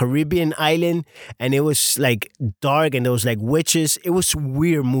a Caribbean island, and it was like dark and there was like witches. It was a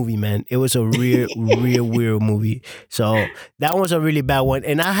weird movie, man. It was a real weird movie. So that was a really bad one,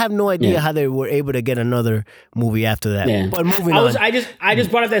 and I have no idea how they were able to get another movie after that. Yeah. But moving on, I just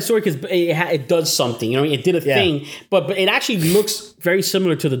brought up that story because it does something. It did a thing, but it actually looks very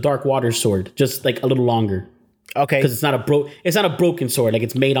similar to the Dark Water sword, just like a little longer. Okay, because it's not a broken sword. Like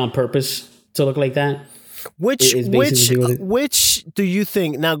it's made on purpose. to look like that. Which do you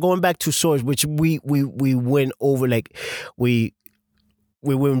think, now going back to swords, which we went over, like we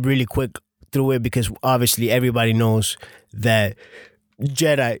went really quick through it because obviously everybody knows that the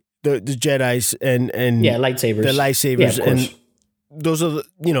Jedis and lightsabers. The lightsabers and those are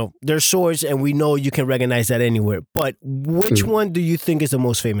they're swords, and we know you can recognize that anywhere. But which one do you think is the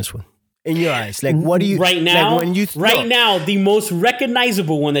most famous one? In your eyes, like what do you right now? Like when you now, the most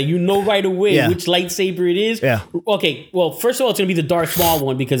recognizable one that you know right away which lightsaber it is. Yeah. Okay. Well, first of all, it's gonna be the Darth Maul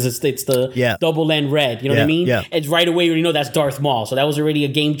one because it's the double end red. You know what I mean? Yeah. It's right away. You know that's Darth Maul. So that was already a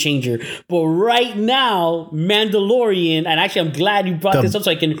game changer. But right now, Mandalorian, and actually, I'm glad you brought this up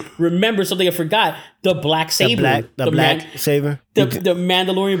so I can remember something I forgot. The black saber. The black saber. The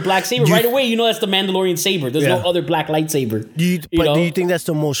Mandalorian black saber. Right away, you know that's the Mandalorian saber. There's no other black lightsaber. Do you think that's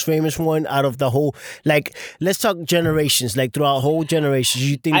the most famous one out of the whole? Like, let's talk generations. Like throughout whole generations,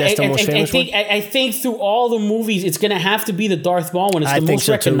 you think that's the most famous one? I think through all the movies, it's gonna have to be the Darth Maul one. It's the most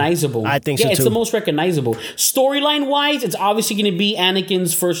recognizable. I think so too. It's the most recognizable. Storyline wise, it's obviously gonna be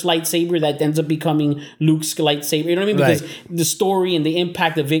Anakin's first lightsaber that ends up becoming Luke's lightsaber. You know what I mean? Because the story and the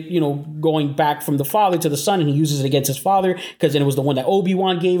impact of it, going back from the father to the son, and he uses it against his father because then it was the one that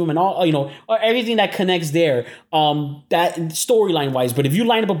Obi-Wan gave him, and all everything that connects there. That storyline wise, but if you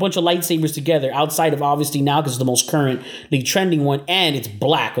line up a bunch of lightsabers together, outside of obviously now because it's the most currently trending one, and it's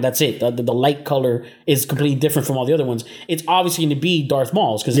black, that's it. The light color is completely different from all the other ones. It's obviously going to be Darth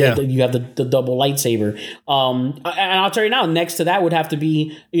Maul's because you have the double lightsaber. And I'll tell you now, next to that would have to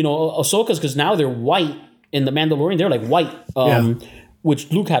be Ahsoka's because now they're white in the Mandalorian. They're like white.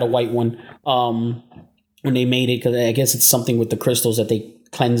 Which Luke had a white one when they made it because I guess it's something with the crystals that they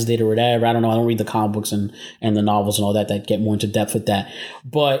cleansed it or whatever. I don't know. I don't read the comic books and the novels and all that get more into depth with that.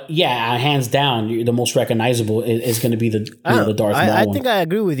 But yeah, hands down, the most recognizable is going to be the Darth Maul one. I think I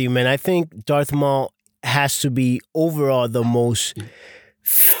agree with you, man. I think Darth Maul has to be overall the most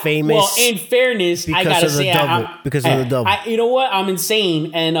famous. Well, in fairness, I gotta say, because of the double. You know what? I'm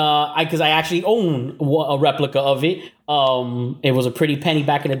insane, and because I actually own a replica of it. It was a pretty penny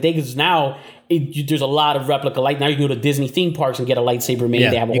back in the day because now there's a lot of replica light. Now you can go to Disney theme parks and get a lightsaber made.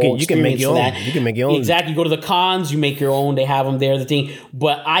 They have a whole experience for that. You can make your own. Exactly. You go to the cons, you make your own. They have them there. The thing,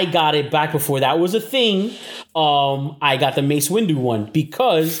 but I got it back before that was a thing. I got the Mace Windu one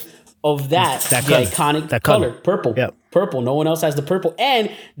because of that iconic color, purple. Yep. Purple. No one else has the purple,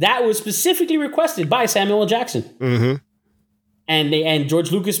 and that was specifically requested by Samuel L. Jackson. Mm-hmm. And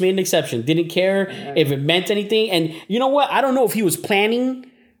George Lucas made an exception. Didn't care if it meant anything. And you know what? I don't know if he was planning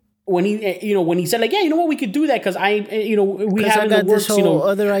when he said like, yeah, you know what, we could do that because we have in the works, this whole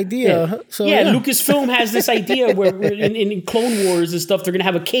other idea. Yeah. So, Lucasfilm has this idea where in Clone Wars and stuff, they're gonna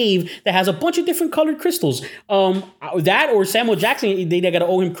have a cave that has a bunch of different colored crystals. That or Samuel Jackson, they got to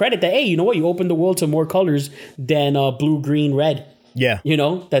owe him credit that, hey, you know what, you opened the world to more colors than blue, green, red. Yeah,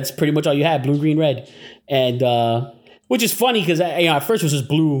 that's pretty much all you had, blue, green, red, and which is funny because at first it was just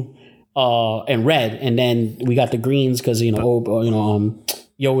blue and red, and then we got the greens because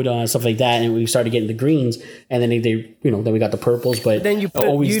Yoda and stuff like that, and we started getting the greens, and then they then we got the purples. But then you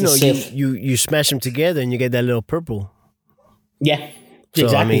you smash them together and you get that little purple. Yeah, so,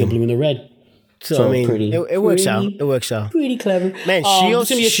 exactly, the blue and the red. So I mean, it works out. It works out. Pretty clever, man.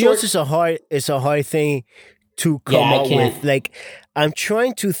 Shields is a hard thing to come up with. Like, I'm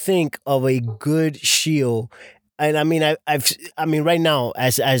trying to think of a good shield. And I mean, I mean, right now,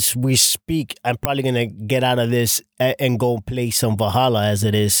 as we speak, I'm probably gonna get out of this and go play some Valhalla as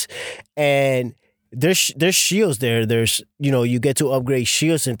it is. And there's shields there. There's you get to upgrade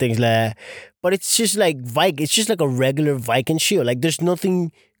shields and things like that. But it's just like it's just like a regular Viking shield. Like there's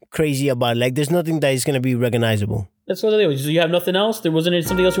nothing crazy about it. Like there's nothing that is gonna be recognizable. That's what it is. So you have nothing else? There wasn't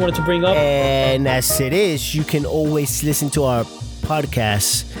something else you wanted to bring up? And as it is, you can always listen to our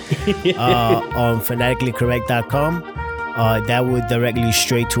podcast on fanaticallycorrect.com. That would directly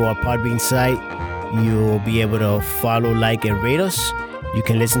straight to our Podbean site. You'll be able to follow, like, and rate us. You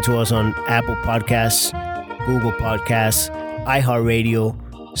can listen to us on Apple Podcasts, Google Podcasts, iHeartRadio,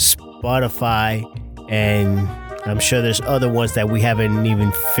 Spotify, and I'm sure there's other ones that we haven't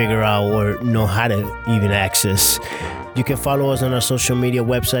even figured out or know how to even access. You can follow us on our social media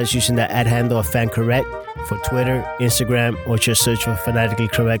websites using the @handle of FanCorrect for Twitter, Instagram, or just search for Fanatically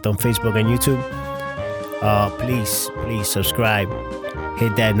Correct on Facebook and YouTube. Please subscribe.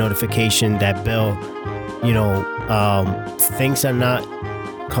 Hit that notification, that bell. Things are not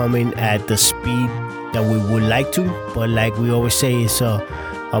coming at the speed that we would like to, but like we always say, it's a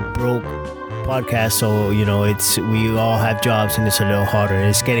broke podcast, so we all have jobs and it's a little harder.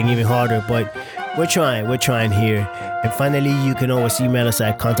 It's getting even harder, but We're trying here. And finally, you can always email us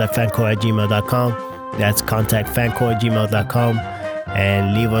at contactfancore@gmail.com. That's contactfancore@gmail.com.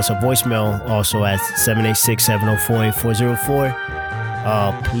 And leave us a voicemail also at 786-704-8404.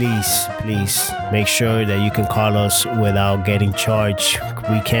 Please make sure that you can call us without getting charged.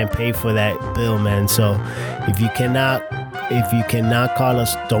 We can't pay for that bill, man. So if you cannot call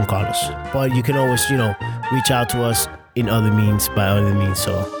us, don't call us. But you can always, reach out to us by other means.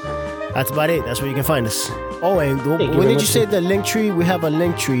 So that's about it. That's where you can find us. Oh, and when did you say the link tree? We have a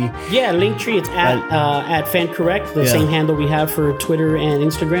link tree. Yeah, link tree. It's at FanCorrect, the same handle we have for Twitter and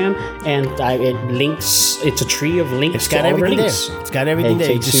Instagram. And it links. It's a tree of links. It's got everything there. It's got everything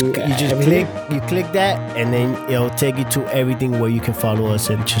there. You just click that, and then it'll take you to everything where you can follow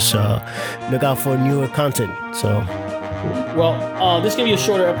us and just look out for newer content. So. Well, this is going to be a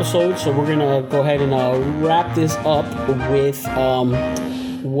shorter episode, so we're going to go ahead and wrap this up with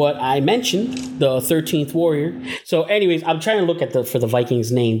what I mentioned, the 13th Warrior. So anyways, I'm trying to look at for the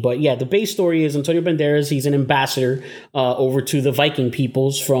Vikings name, but yeah, the base story is Antonio Banderas. He's an ambassador over to the Viking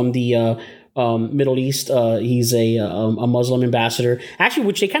peoples from the Middle East. He's a Muslim ambassador, actually,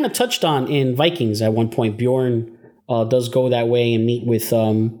 which they kind of touched on in Vikings at one point. Bjorn does go that way and meet with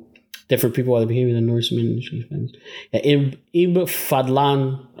different people, other behavior than Norsemen. Ibn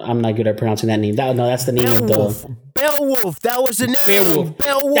Fadlan. I'm not good at pronouncing that name. That's the name of the Beowulf. That was the name.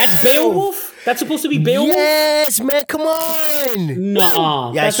 Beowulf. That's Beowulf? That's supposed to be Beowulf? Yes, man. Come on.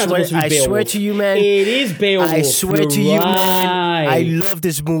 Nah. Yeah, that's not supposed to be Beowulf. I swear to you, man. It is Beowulf. I swear to you, man. I love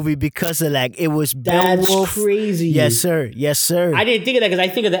this movie because of it was Beowulf. That's crazy. Yes, sir. Yes, sir. I didn't think of that because I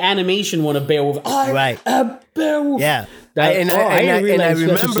think of the animation one of Beowulf. Right. Beowulf. Yeah. I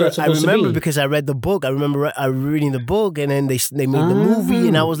remember because I read the book. I remember reading the book, and then they made the movie,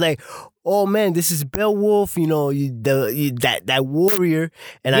 and I was like, "Oh man, this is Beowulf." That warrior,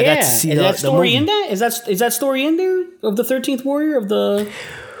 and I got to see that story the in that. Is that story in there of the 13th Warrior of the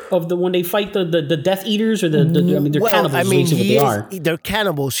when they fight the Death Eaters or they're cannibals. I mean, they're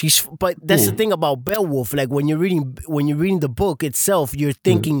cannibals. But that's the thing about Beowulf. Like when you're reading the book itself, you're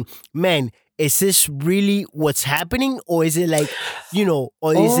thinking, man, is this really what's happening, or is it like,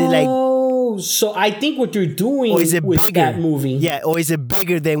 or is it like? So I think what you're doing with that movie, or is it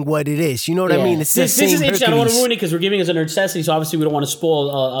bigger than what it is? You know what I mean? It's this is interesting. I don't want to ruin it because we're giving us a necessity, so obviously we don't want to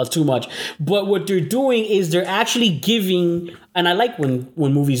spoil too much. But what they're doing is they're actually giving, and I like when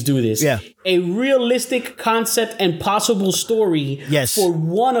movies do this, a realistic concept and possible story for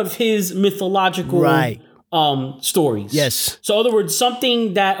one of his mythological stories. Yes. So in other words,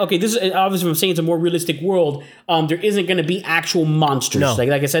 something that, this is obviously I'm saying it's a more realistic world. There isn't going to be actual monsters. No. Like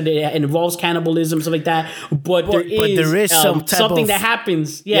I said, it involves cannibalism, stuff like that. But there is something that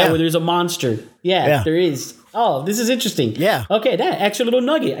happens. Where there's a monster. Yeah, there is. Oh, this is interesting. Yeah. Okay, that extra little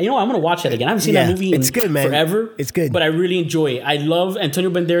nugget. I'm going to watch that again. I haven't seen that movie in forever. It's good. But I really enjoy it. I love Antonio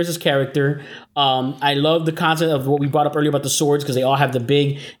Banderas' character. I love the concept of what we brought up earlier about the swords because they all have the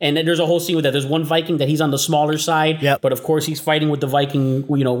big. And there's a whole scene with that. There's one Viking that he's on the smaller side. Yep. But of course, he's fighting with the Viking,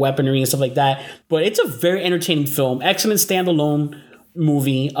 weaponry and stuff like that. But it's a very entertaining film. Excellent standalone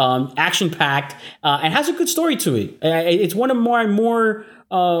movie. Action-packed. And has a good story to it. It's one of more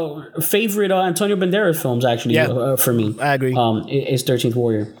favorite Antonio Banderas films, actually, for me. I agree. Is 13th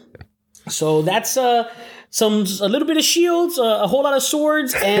Warrior. So that's a little bit of shields, a whole lot of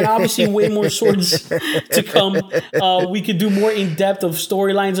swords, and obviously way more swords to come. We could do more in depth of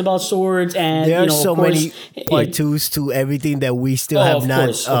storylines about swords, and there are so many part twos to everything that we still have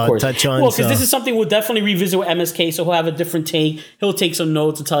not touched on. Well, because this is something we'll definitely revisit with MSK, so he'll have a different take. He'll take some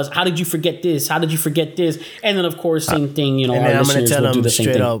notes and tell us, how did you forget this? How did you forget this? And then of course, same thing. And then I'm going to tell him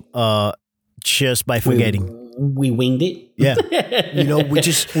straight up, just by forgetting. We winged it. Yeah.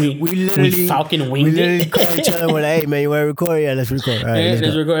 we literally Falcon winged it. We literally called each other. We're like, hey man, you want to record? Yeah, let's record. All right,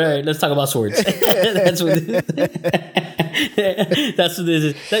 let's record. All right, let's talk about swords. That's what that's what this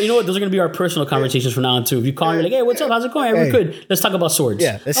is. You know what? Those are going to be our personal conversations from now on too. If you call, you're like, hey, what's up? How's it going? Hey, we're good. Let's talk about swords.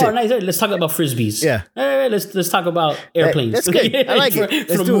 Yeah, that's it. Nice. Let's talk about frisbees. Yeah. Hey, let's talk about airplanes. That's good. I like it.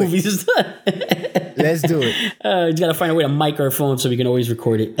 Let's do movies. Let's do it. You got to find a way to mic our phone so we can always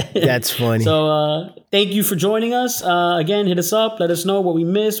record it. That's funny. So thank you for joining us. Again, hit us up. Let us know what we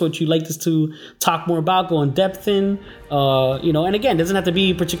missed, what you'd like us to talk more about, go in depth in. And again, it doesn't have to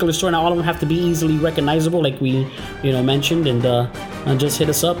be a particular story. Not all of them have to be easily recognizable, like we, mentioned. And just hit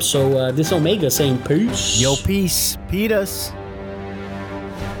us up. So this Omega saying peace. Yo, peace. Peters.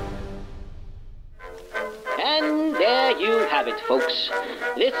 And there you have it, folks.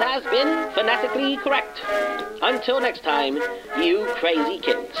 This has been Fanatically Correct. Until next time, you crazy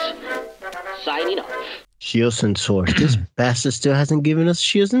kids. Signing off. Shields and swords. This bastard still hasn't given us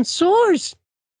shields and swords.